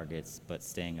safety targets, but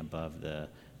staying above the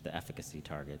efficacy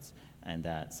targets, and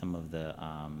that some of the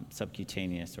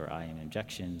subcutaneous or IM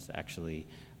injections actually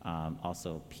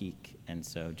also peak. And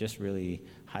so just really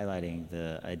highlighting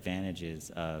the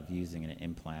advantages of using an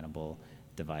implantable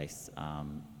device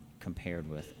compared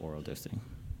with oral dosing.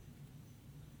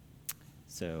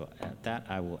 So at that,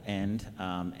 I will end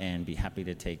and be happy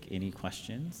to take any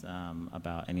questions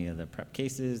about any of the PrEP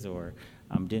cases, or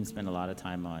didn't spend a lot of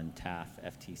time on TAF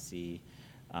FTC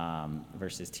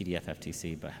versus TDF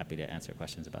FTC, but happy to answer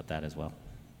questions about that as well.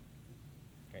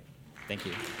 Great. Thank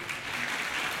you.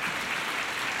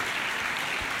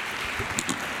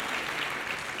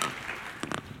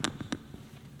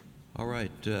 All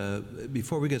right.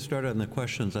 Before we get started on the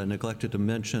questions, I neglected to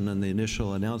mention in the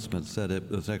initial announcements that it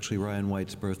was actually Ryan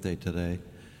White's birthday today.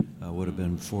 Would have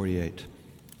been 48.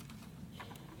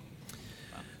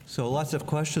 So lots of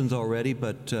questions already,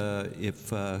 but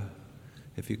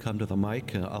if you come to the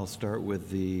mic, I'll start with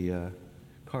the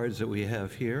cards that we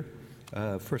have here.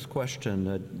 First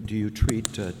question, do you treat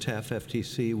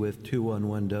TAF-FTC with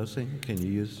 2-1-1 dosing? Can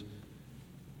you use?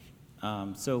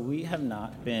 So we have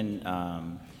not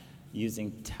been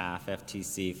using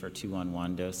TAF-FTC for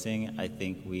 2-1-1 dosing. I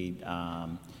think we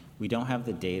don't have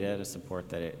the data to support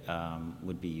that it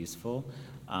would be useful.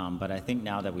 But I think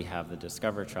now that we have the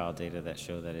Discover trial data that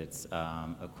show that it's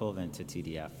equivalent to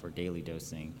TDF for daily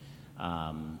dosing,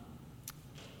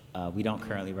 we don't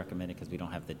currently recommend it because we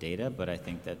don't have the data, but I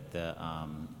think that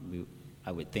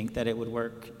I would think that it would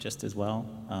work just as well,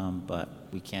 but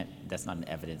we can't, that's not an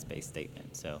evidence-based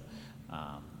statement, so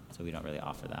we don't really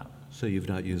offer that. So you've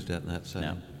not used that in that setting?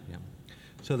 No. Yeah.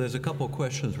 So there's a couple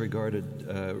questions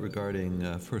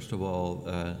regarding, first of all,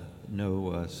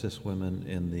 no cis women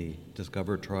in the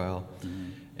Discover trial. Mm-hmm.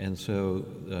 And so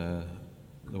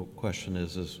the question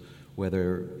is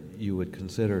whether you would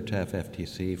consider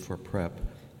TAF-FTC for PrEP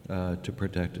to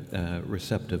protect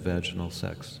receptive vaginal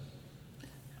sex.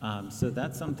 So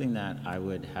that's something that I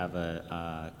would have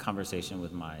a conversation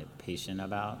with my patient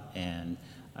about, and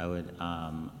I would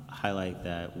highlight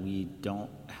that we don't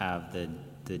have the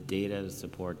data to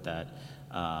support that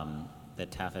that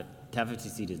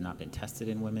TAF-FTC has not been tested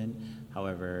in women.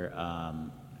 However,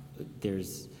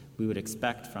 we would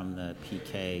expect from the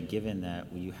PK, given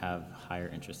that you have higher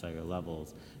intracellular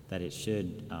levels, that it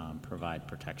should provide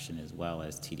protection as well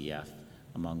as TDF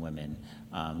among women.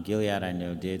 Gilead, I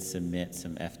know, did submit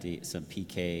some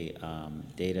PK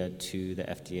data to the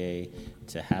FDA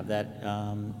to have that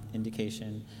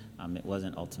indication. It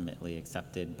wasn't ultimately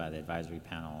accepted by the advisory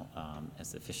panel as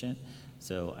sufficient.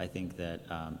 So I think that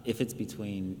if it's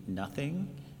between nothing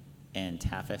and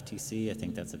TAF-FTC, I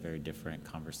think that's a very different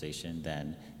conversation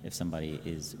than if somebody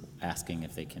is asking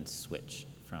if they can switch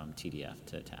from TDF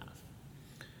to TAF.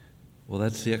 Well,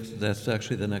 that's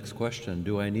actually the next question.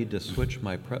 Do I need to switch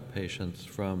my PrEP patients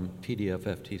from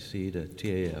TDF-FTC to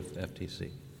TAF-FTC?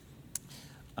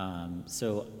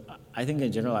 So I think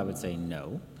in general I would say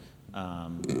no.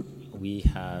 We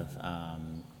have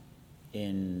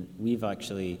we've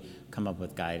actually come up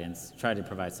with guidance, tried to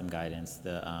provide some guidance.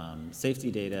 The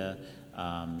safety data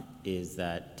is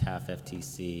that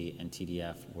TAF-FTC and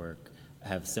TDF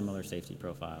have similar safety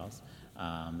profiles.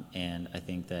 And I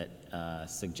think that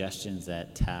suggestions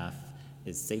that TAF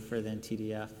is safer than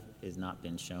TDF has not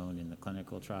been shown in the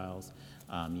clinical trials.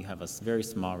 You have a very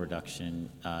small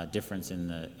difference in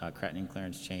the creatinine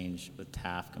clearance change with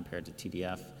TAF compared to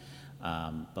TDF,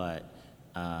 but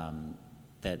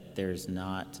that there's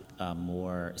not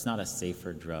it's not a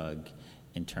safer drug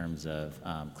in terms of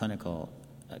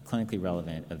clinically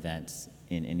relevant events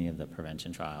in any of the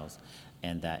prevention trials,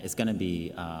 and that it's going to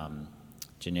be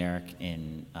generic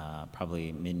in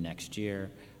probably mid-next year,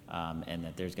 and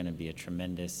that there's going to be a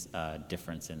tremendous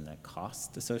difference in the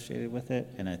cost associated with it,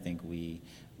 and I think we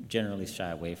generally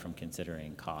shy away from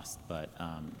considering cost, but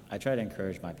I try to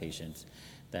encourage my patients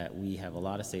that we have a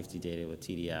lot of safety data with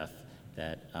TDF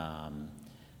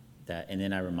and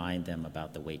then I remind them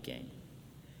about the weight gain,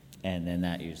 and then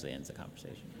that usually ends the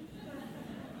conversation.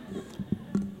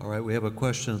 All right, we have a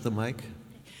question at the mic.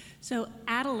 So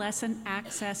adolescent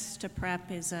access to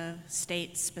PrEP is a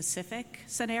state-specific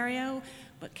scenario,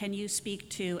 but can you speak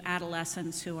to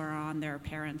adolescents who are on their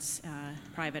parents'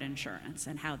 private insurance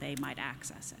and how they might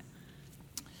access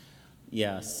it?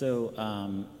 Yeah,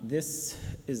 so this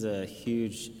is a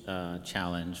huge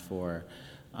challenge for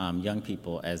young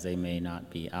people, as they may not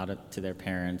be out to their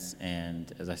parents,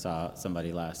 and as I saw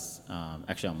somebody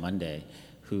actually on Monday,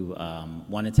 who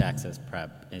wanted to access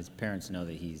PrEP. His parents know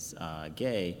that he's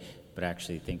gay, but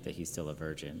actually think that he's still a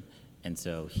virgin. And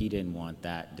so he didn't want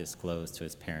that disclosed to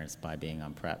his parents by being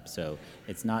on PrEP. So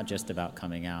it's not just about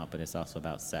coming out, but it's also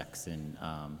about sex and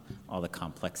all the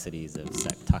complexities of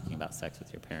talking about sex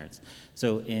with your parents.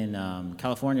 So in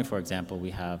California, for example, we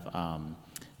have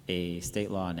a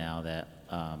state law now that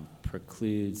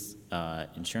precludes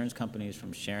insurance companies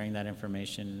from sharing that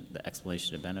information, the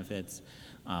explanation of benefits,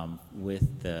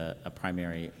 with a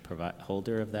primary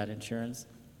holder of that insurance.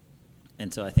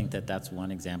 And so I think that that's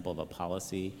one example of a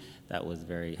policy that was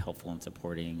very helpful in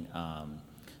supporting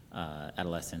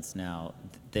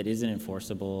there isn't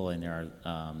enforceable, and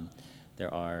there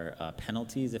There are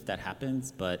penalties if that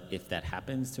happens, but if that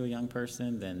happens to a young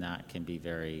person, then that can be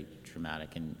very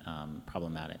traumatic and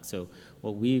problematic. So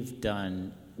what we've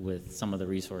done with some of the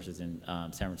resources in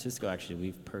San Francisco, actually,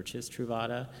 we've purchased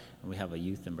Truvada, and we have a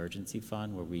youth emergency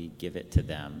fund where we give it to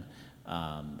them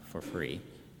for free,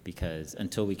 because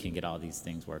until we can get all these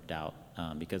things worked out,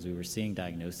 because we were seeing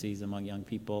diagnoses among young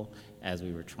people as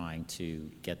we were trying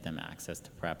to get them access to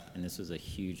PrEP, and this was a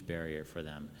huge barrier for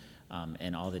them,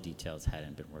 and all the details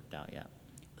hadn't been worked out yet.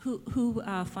 Who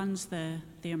funds the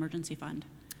emergency fund?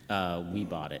 We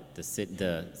bought it, the San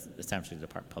Francisco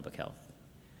Department of Public Health.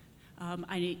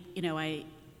 I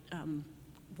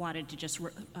wanted to just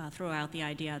throw out the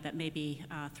idea that maybe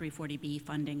 340B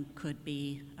funding could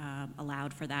be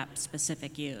allowed for that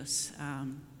specific use,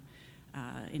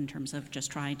 in terms of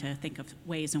just trying to think of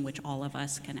ways in which all of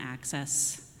us can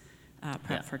access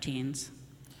PrEP for teens.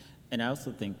 And I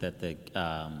also think that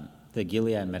the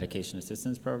Gilead Medication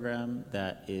Assistance Program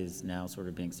that is now sort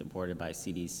of being supported by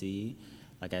CDC,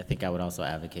 like, I think I would also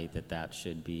advocate that that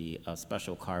should be a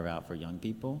special carve-out for young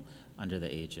people under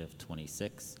the age of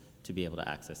 26 to be able to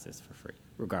access this for free,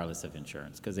 regardless of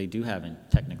insurance, because they do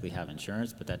technically have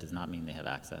insurance, but that does not mean they have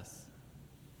access.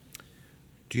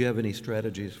 Do you have any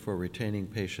strategies for retaining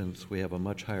patients? We have a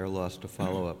much higher loss to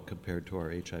follow-up compared to our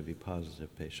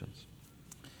HIV-positive patients.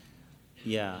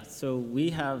 Yeah, so we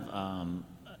have,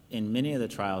 in many of the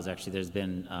trials, actually, there's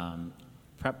been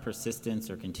PrEP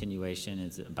persistence or continuation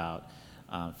is about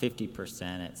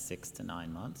 50% at 6 to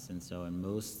 9 months. And so in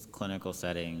most clinical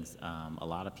settings, a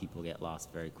lot of people get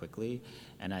lost very quickly.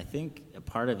 And I think a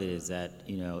part of it is that,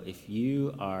 if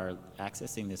you are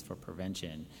accessing this for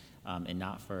prevention and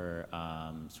not for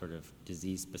sort of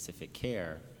disease-specific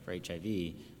care for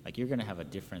HIV, like, you're going to have a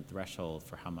different threshold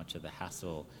for how much of the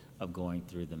hassle of going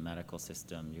through the medical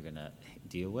system you're going to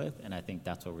deal with. And I think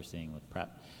that's what we're seeing with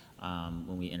PrEP.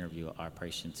 When we interview our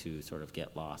patients who sort of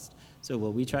get lost. So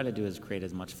what we try to do is create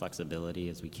as much flexibility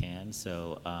as we can.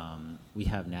 So we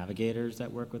have navigators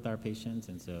that work with our patients,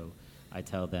 and so I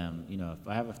tell them, if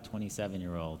I have a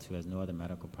 27-year-old who has no other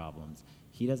medical problems,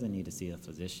 he doesn't need to see a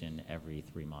physician every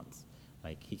 3 months.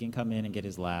 Like, he can come in and get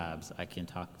his labs. I can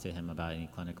talk to him about any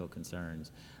clinical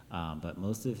concerns, but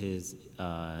most of his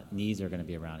needs are going to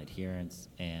be around adherence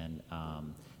and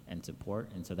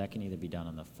support, and so that can either be done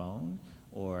on the phone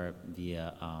or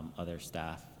via other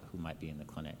staff who might be in the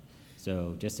clinic.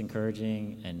 So just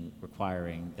encouraging and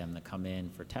requiring them to come in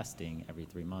for testing every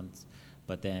 3 months,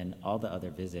 but then all the other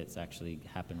visits actually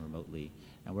happen remotely.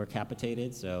 And we're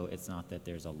capitated, so it's not that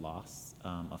there's a loss,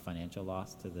 a financial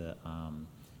loss to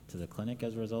the clinic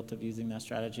as a result of using that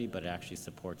strategy, but it actually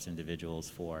supports individuals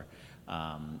for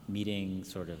meeting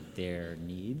sort of their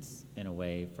needs in a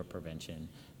way for prevention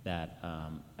that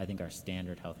I think our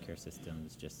standard healthcare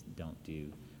systems just don't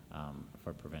do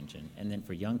for prevention. And then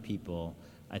for young people,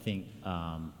 I think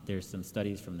there's some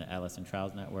studies from the Adolescent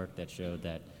Trials Network that showed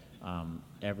that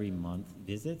every month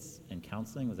visits and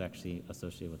counseling was actually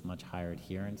associated with much higher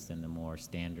adherence than the more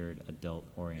standard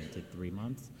adult-oriented 3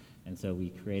 months. And so we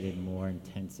created more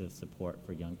intensive support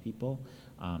for young people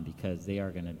because they are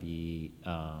going to be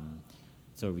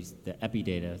the epi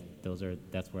data,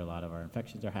 that's where a lot of our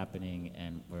infections are happening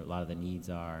and where a lot of the needs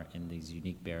are, and these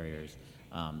unique barriers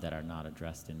that are not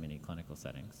addressed in many clinical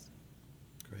settings.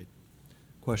 Great.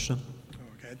 Question?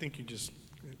 Okay, I think you just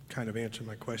kind of answered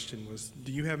my question.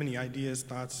 Do you have any ideas,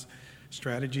 thoughts,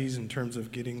 strategies in terms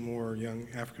of getting more young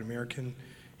African American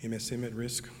MSM at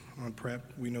risk on PrEP?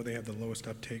 We know they have the lowest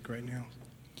uptake right now.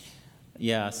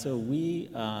 Yeah, so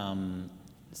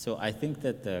I think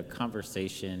that the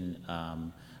conversation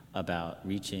about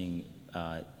reaching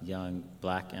young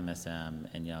Black MSM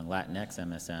and young Latinx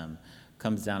MSM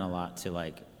comes down a lot to,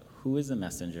 like, who is the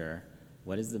messenger,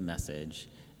 what is the message,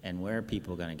 and where are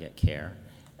people going to get care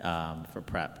for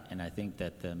PrEP? And I think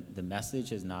that the message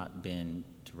has not been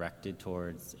directed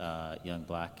towards young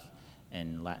Black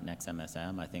and Latinx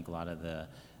MSM. I think a lot of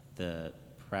the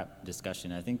PrEP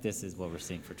discussion, I think this is what we're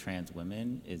seeing for trans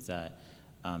women, is that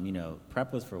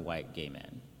PrEP was for white gay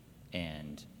men,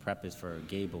 and PrEP is for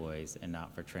gay boys and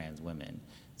not for trans women.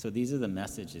 So these are the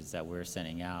messages that we're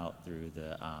sending out through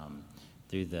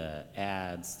the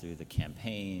ads, through the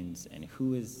campaigns, and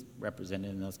who is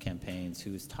represented in those campaigns,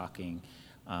 who's talking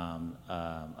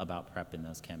about PrEP in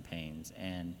those campaigns.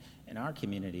 And in our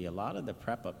community, a lot of the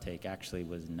PrEP uptake actually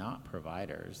was not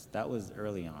providers. That was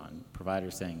early on,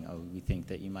 providers saying, oh, we think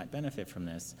that you might benefit from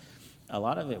this. A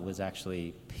lot of it was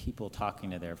actually people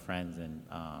talking to their friends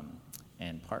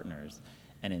and partners.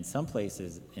 And in some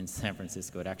places in San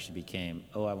Francisco, it actually became,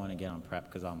 oh, I want to get on PrEP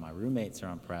because all my roommates are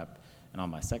on PrEP and all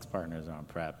my sex partners are on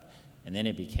PrEP. And then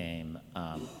it became,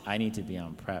 I need to be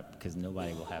on PrEP because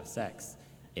nobody will have sex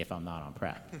if I'm not on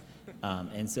PrEP.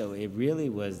 And so it really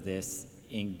was this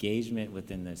engagement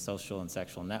within the social and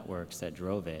sexual networks that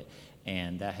drove it.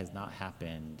 And that has not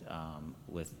happened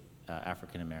with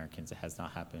African Americans. It has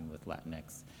not happened with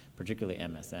Latinx, particularly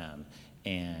MSM.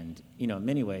 And, in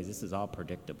many ways, this is all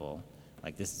predictable.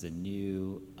 Like, this is a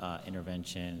new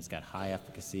intervention. It's got high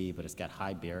efficacy, but it's got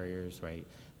high barriers, right?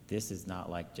 This is not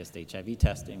like just HIV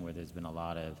testing where there's been a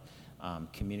lot of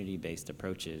community-based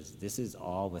approaches. This is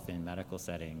all within medical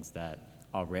settings that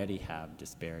already have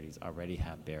disparities, already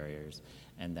have barriers,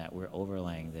 and that we're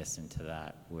overlaying this into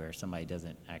that where somebody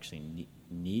doesn't actually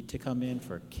need to come in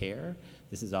for care.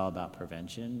 This is all about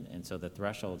prevention, and so the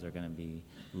thresholds are going to be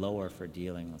lower for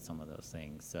dealing with some of those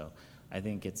things. So I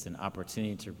think it's an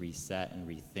opportunity to reset and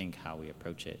rethink how we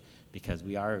approach it, because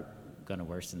we are going to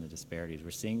worsen the disparities.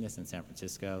 We're seeing this in San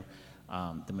Francisco.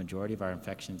 The majority of our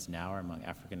infections now are among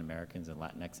African Americans and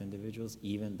Latinx individuals,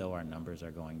 even though our numbers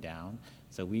are going down.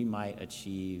 So we might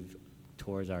achieve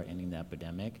towards our ending the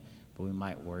epidemic, but we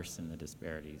might worsen the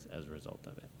disparities as a result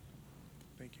of it.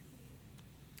 Thank you.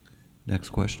 Next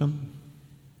question.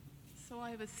 So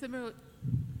I have a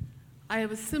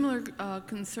similar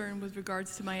concern with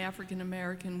regards to my African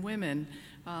American women.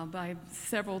 I have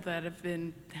several that have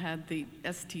had the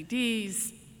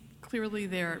STDs. Clearly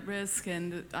they're at risk,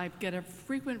 and I get a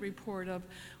frequent report of,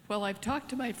 well, I've talked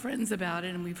to my friends about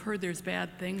it, and we've heard there's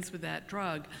bad things with that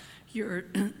drug. Your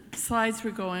slides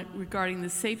regarding the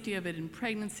safety of it in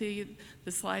pregnancy,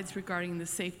 the slides regarding the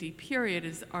safety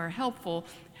period are helpful.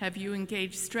 Have you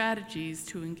engaged strategies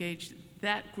to engage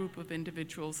that group of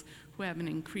individuals who have an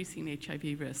increasing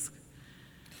HIV risk?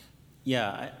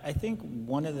 Yeah, I think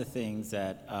one of the things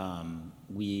that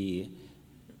we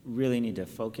really need to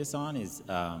focus on is,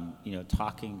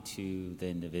 talking to the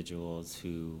individuals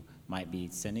who might be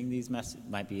sending these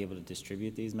might be able to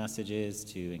distribute these messages,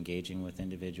 to engaging with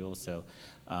individuals. So,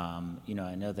 I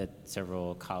know that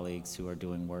several colleagues who are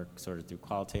doing work sort of through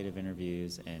qualitative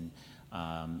interviews and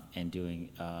doing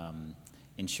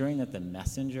ensuring that the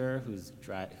messenger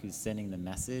who's sending the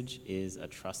message is a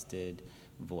trusted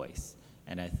voice.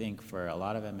 And I think for a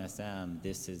lot of MSM,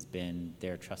 this has been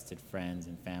their trusted friends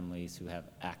and families who have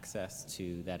access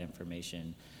to that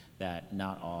information that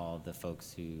not all the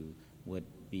folks who would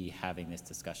be having this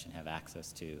discussion have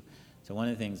access to. So one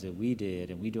of the things that we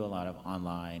did, and we do a lot of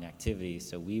online activities,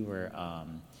 so we were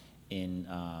in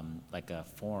like a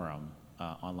forum,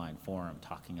 online forum,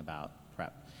 talking about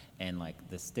PrEP, and like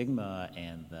the stigma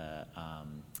and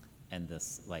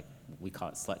this, like, we call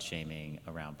it slut shaming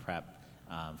around PrEP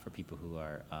for people who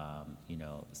are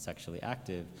sexually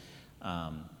active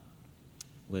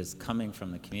was coming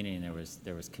from the community, and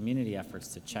there was community efforts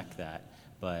to check that.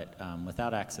 But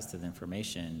without access to the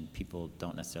information, people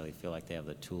don't necessarily feel like they have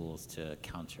the tools to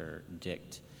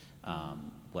counterdict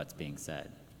what's being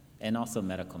said. And also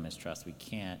medical mistrust. We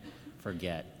can't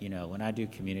forget, when I do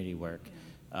community work,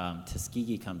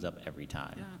 Tuskegee comes up every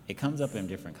time. Yeah. It comes up in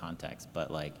different contexts,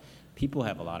 but like people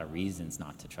have a lot of reasons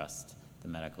not to trust the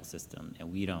medical system,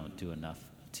 and we don't do enough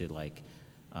to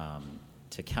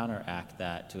to counteract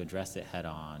that, to address it head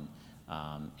on,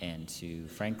 and to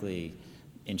frankly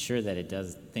ensure that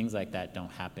things like that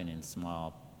don't happen in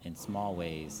small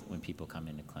ways when people come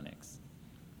into clinics.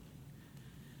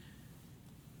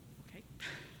 Okay.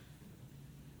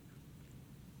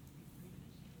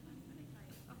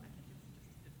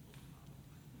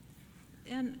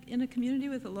 And in a community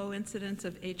with a low incidence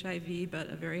of HIV, but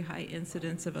a very high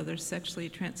incidence of other sexually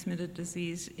transmitted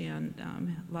disease and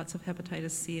lots of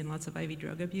hepatitis C and lots of IV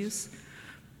drug abuse,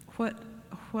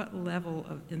 what level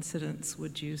of incidence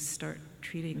would you start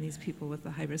treating these people with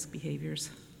the high-risk behaviors?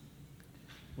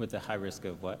 With the high risk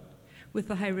of what? With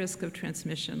the high risk of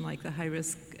transmission, like the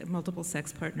high-risk multiple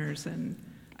sex partners and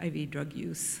IV drug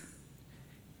use.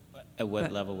 At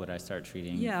what level would I start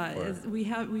treating? Yeah, we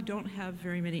don't have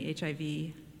very many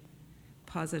HIV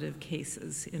positive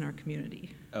cases in our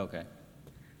community. Okay.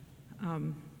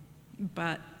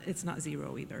 But it's not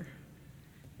zero either.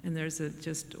 And there's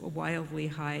just a wildly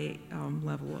high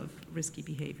level of risky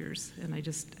behaviors, and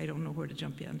I don't know where to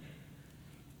jump in.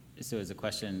 So is the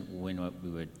question when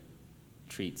we would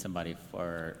treat somebody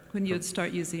for... When you would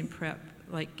start using PrEP,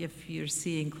 like if you're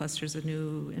seeing clusters of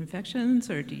new infections,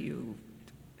 or do you...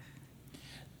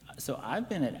 So I've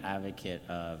been an advocate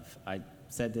of, I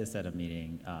said this at a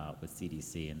meeting with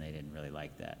CDC, and they didn't really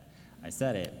like that. I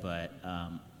said it, but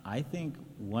I think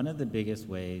one of the biggest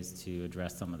ways to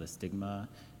address some of the stigma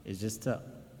is just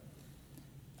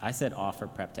I said offer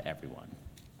PrEP to everyone.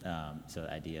 So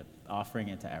the idea of offering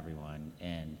it to everyone,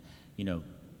 and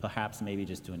perhaps maybe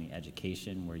just doing the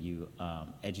education where you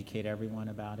educate everyone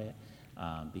about it.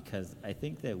 Because I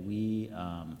think that we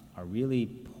are really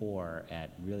poor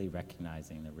at really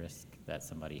recognizing the risk that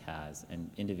somebody has,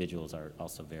 and individuals are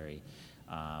also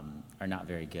are not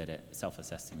very good at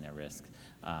self-assessing their risk.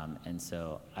 And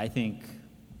so I think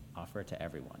offer it to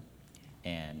everyone.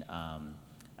 And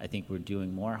I think we're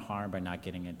doing more harm by not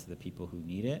getting it to the people who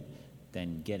need it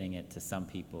than getting it to some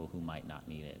people who might not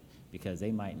need it, because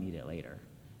they might need it later.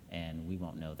 And we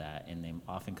won't know that. And they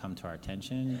often come to our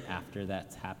attention after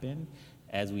that's happened.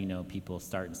 As we know, people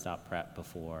start and stop PrEP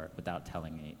without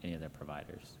telling any of their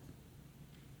providers.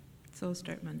 So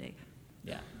start Monday.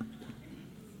 Yeah.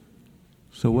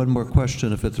 So one more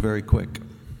question, if it's very quick.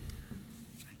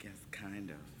 I guess kind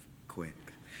of quick.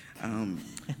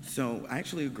 So I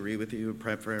actually agree with you,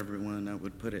 PrEP for everyone. I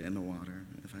would put it in the water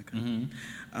if I could.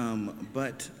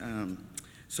 Mm-hmm.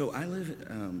 So I live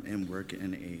and work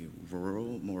in a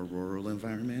more rural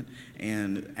environment,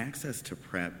 and access to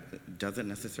PrEP doesn't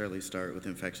necessarily start with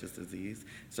infectious disease.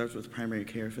 It starts with primary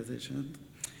care physicians.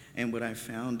 And what I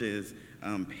found is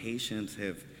patients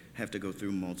have to go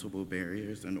through multiple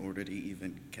barriers in order to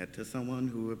even get to someone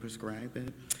who would prescribe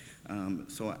it.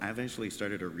 So I've actually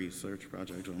started a research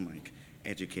project on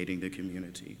educating the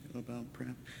community about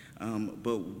PrEP.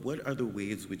 But what other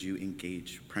ways would you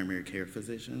engage primary care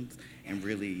physicians and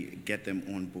really get them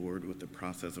on board with the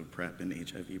process of PrEP and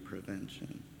HIV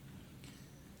prevention?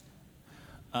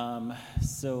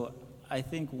 So I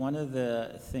think one of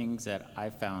the things that I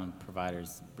found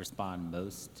providers respond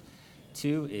most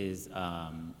to is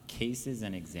cases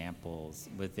and examples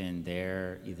within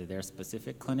either their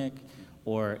specific clinic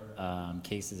or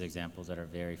examples that are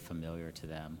very familiar to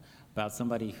them about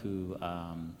somebody who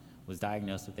was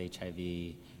diagnosed with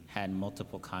HIV, had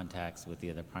multiple contacts with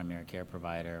either primary care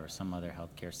provider or some other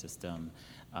healthcare system,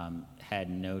 had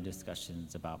no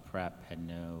discussions about PrEP,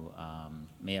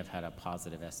 may have had a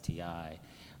positive STI.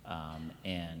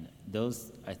 And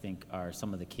those, I think, are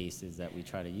some of the cases that we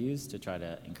try to use to try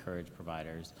to encourage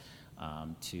providers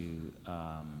to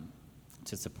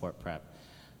support PrEP.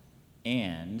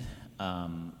 And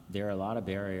there are a lot of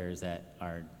barriers that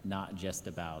are not just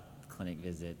about clinic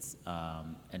visits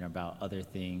and about other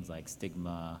things like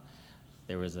stigma.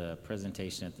 There was a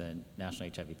presentation at the National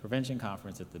HIV Prevention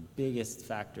Conference that the biggest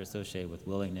factor associated with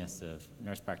willingness of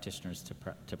nurse practitioners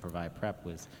to provide PrEP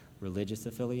was religious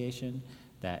affiliation.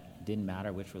 That didn't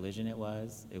matter which religion it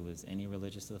was any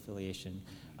religious affiliation,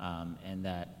 and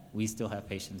that we still have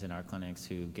patients in our clinics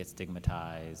who get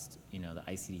stigmatized, the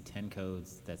ICD-10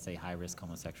 codes that say high-risk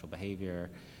homosexual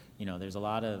behavior. There's a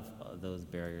lot of those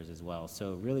barriers as well.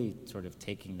 So really sort of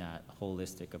taking that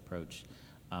holistic approach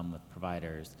with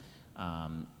providers.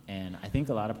 And I think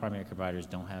a lot of primary care providers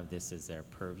don't have this as their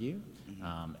purview.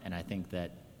 And I think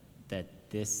that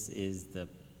this is the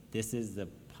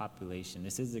population,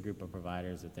 this is the group of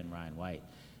providers within Ryan White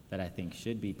that I think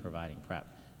should be providing PrEP,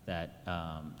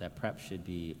 that PrEP should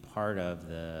be part of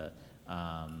the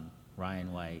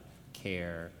Ryan White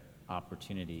care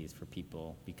opportunities for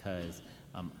people, because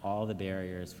all the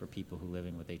barriers for people who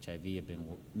living with HIV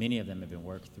many of them have been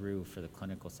worked through for the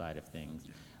clinical side of things,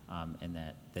 and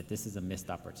that this is a missed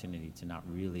opportunity to not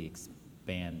really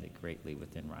expand it greatly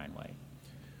within Ryan White.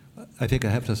 I think I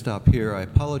have to stop here. I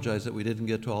apologize that we didn't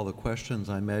get to all the questions.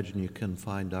 I imagine you can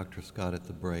find Dr. Scott at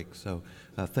the break. So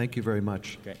thank you very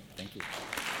much. Great, thank you.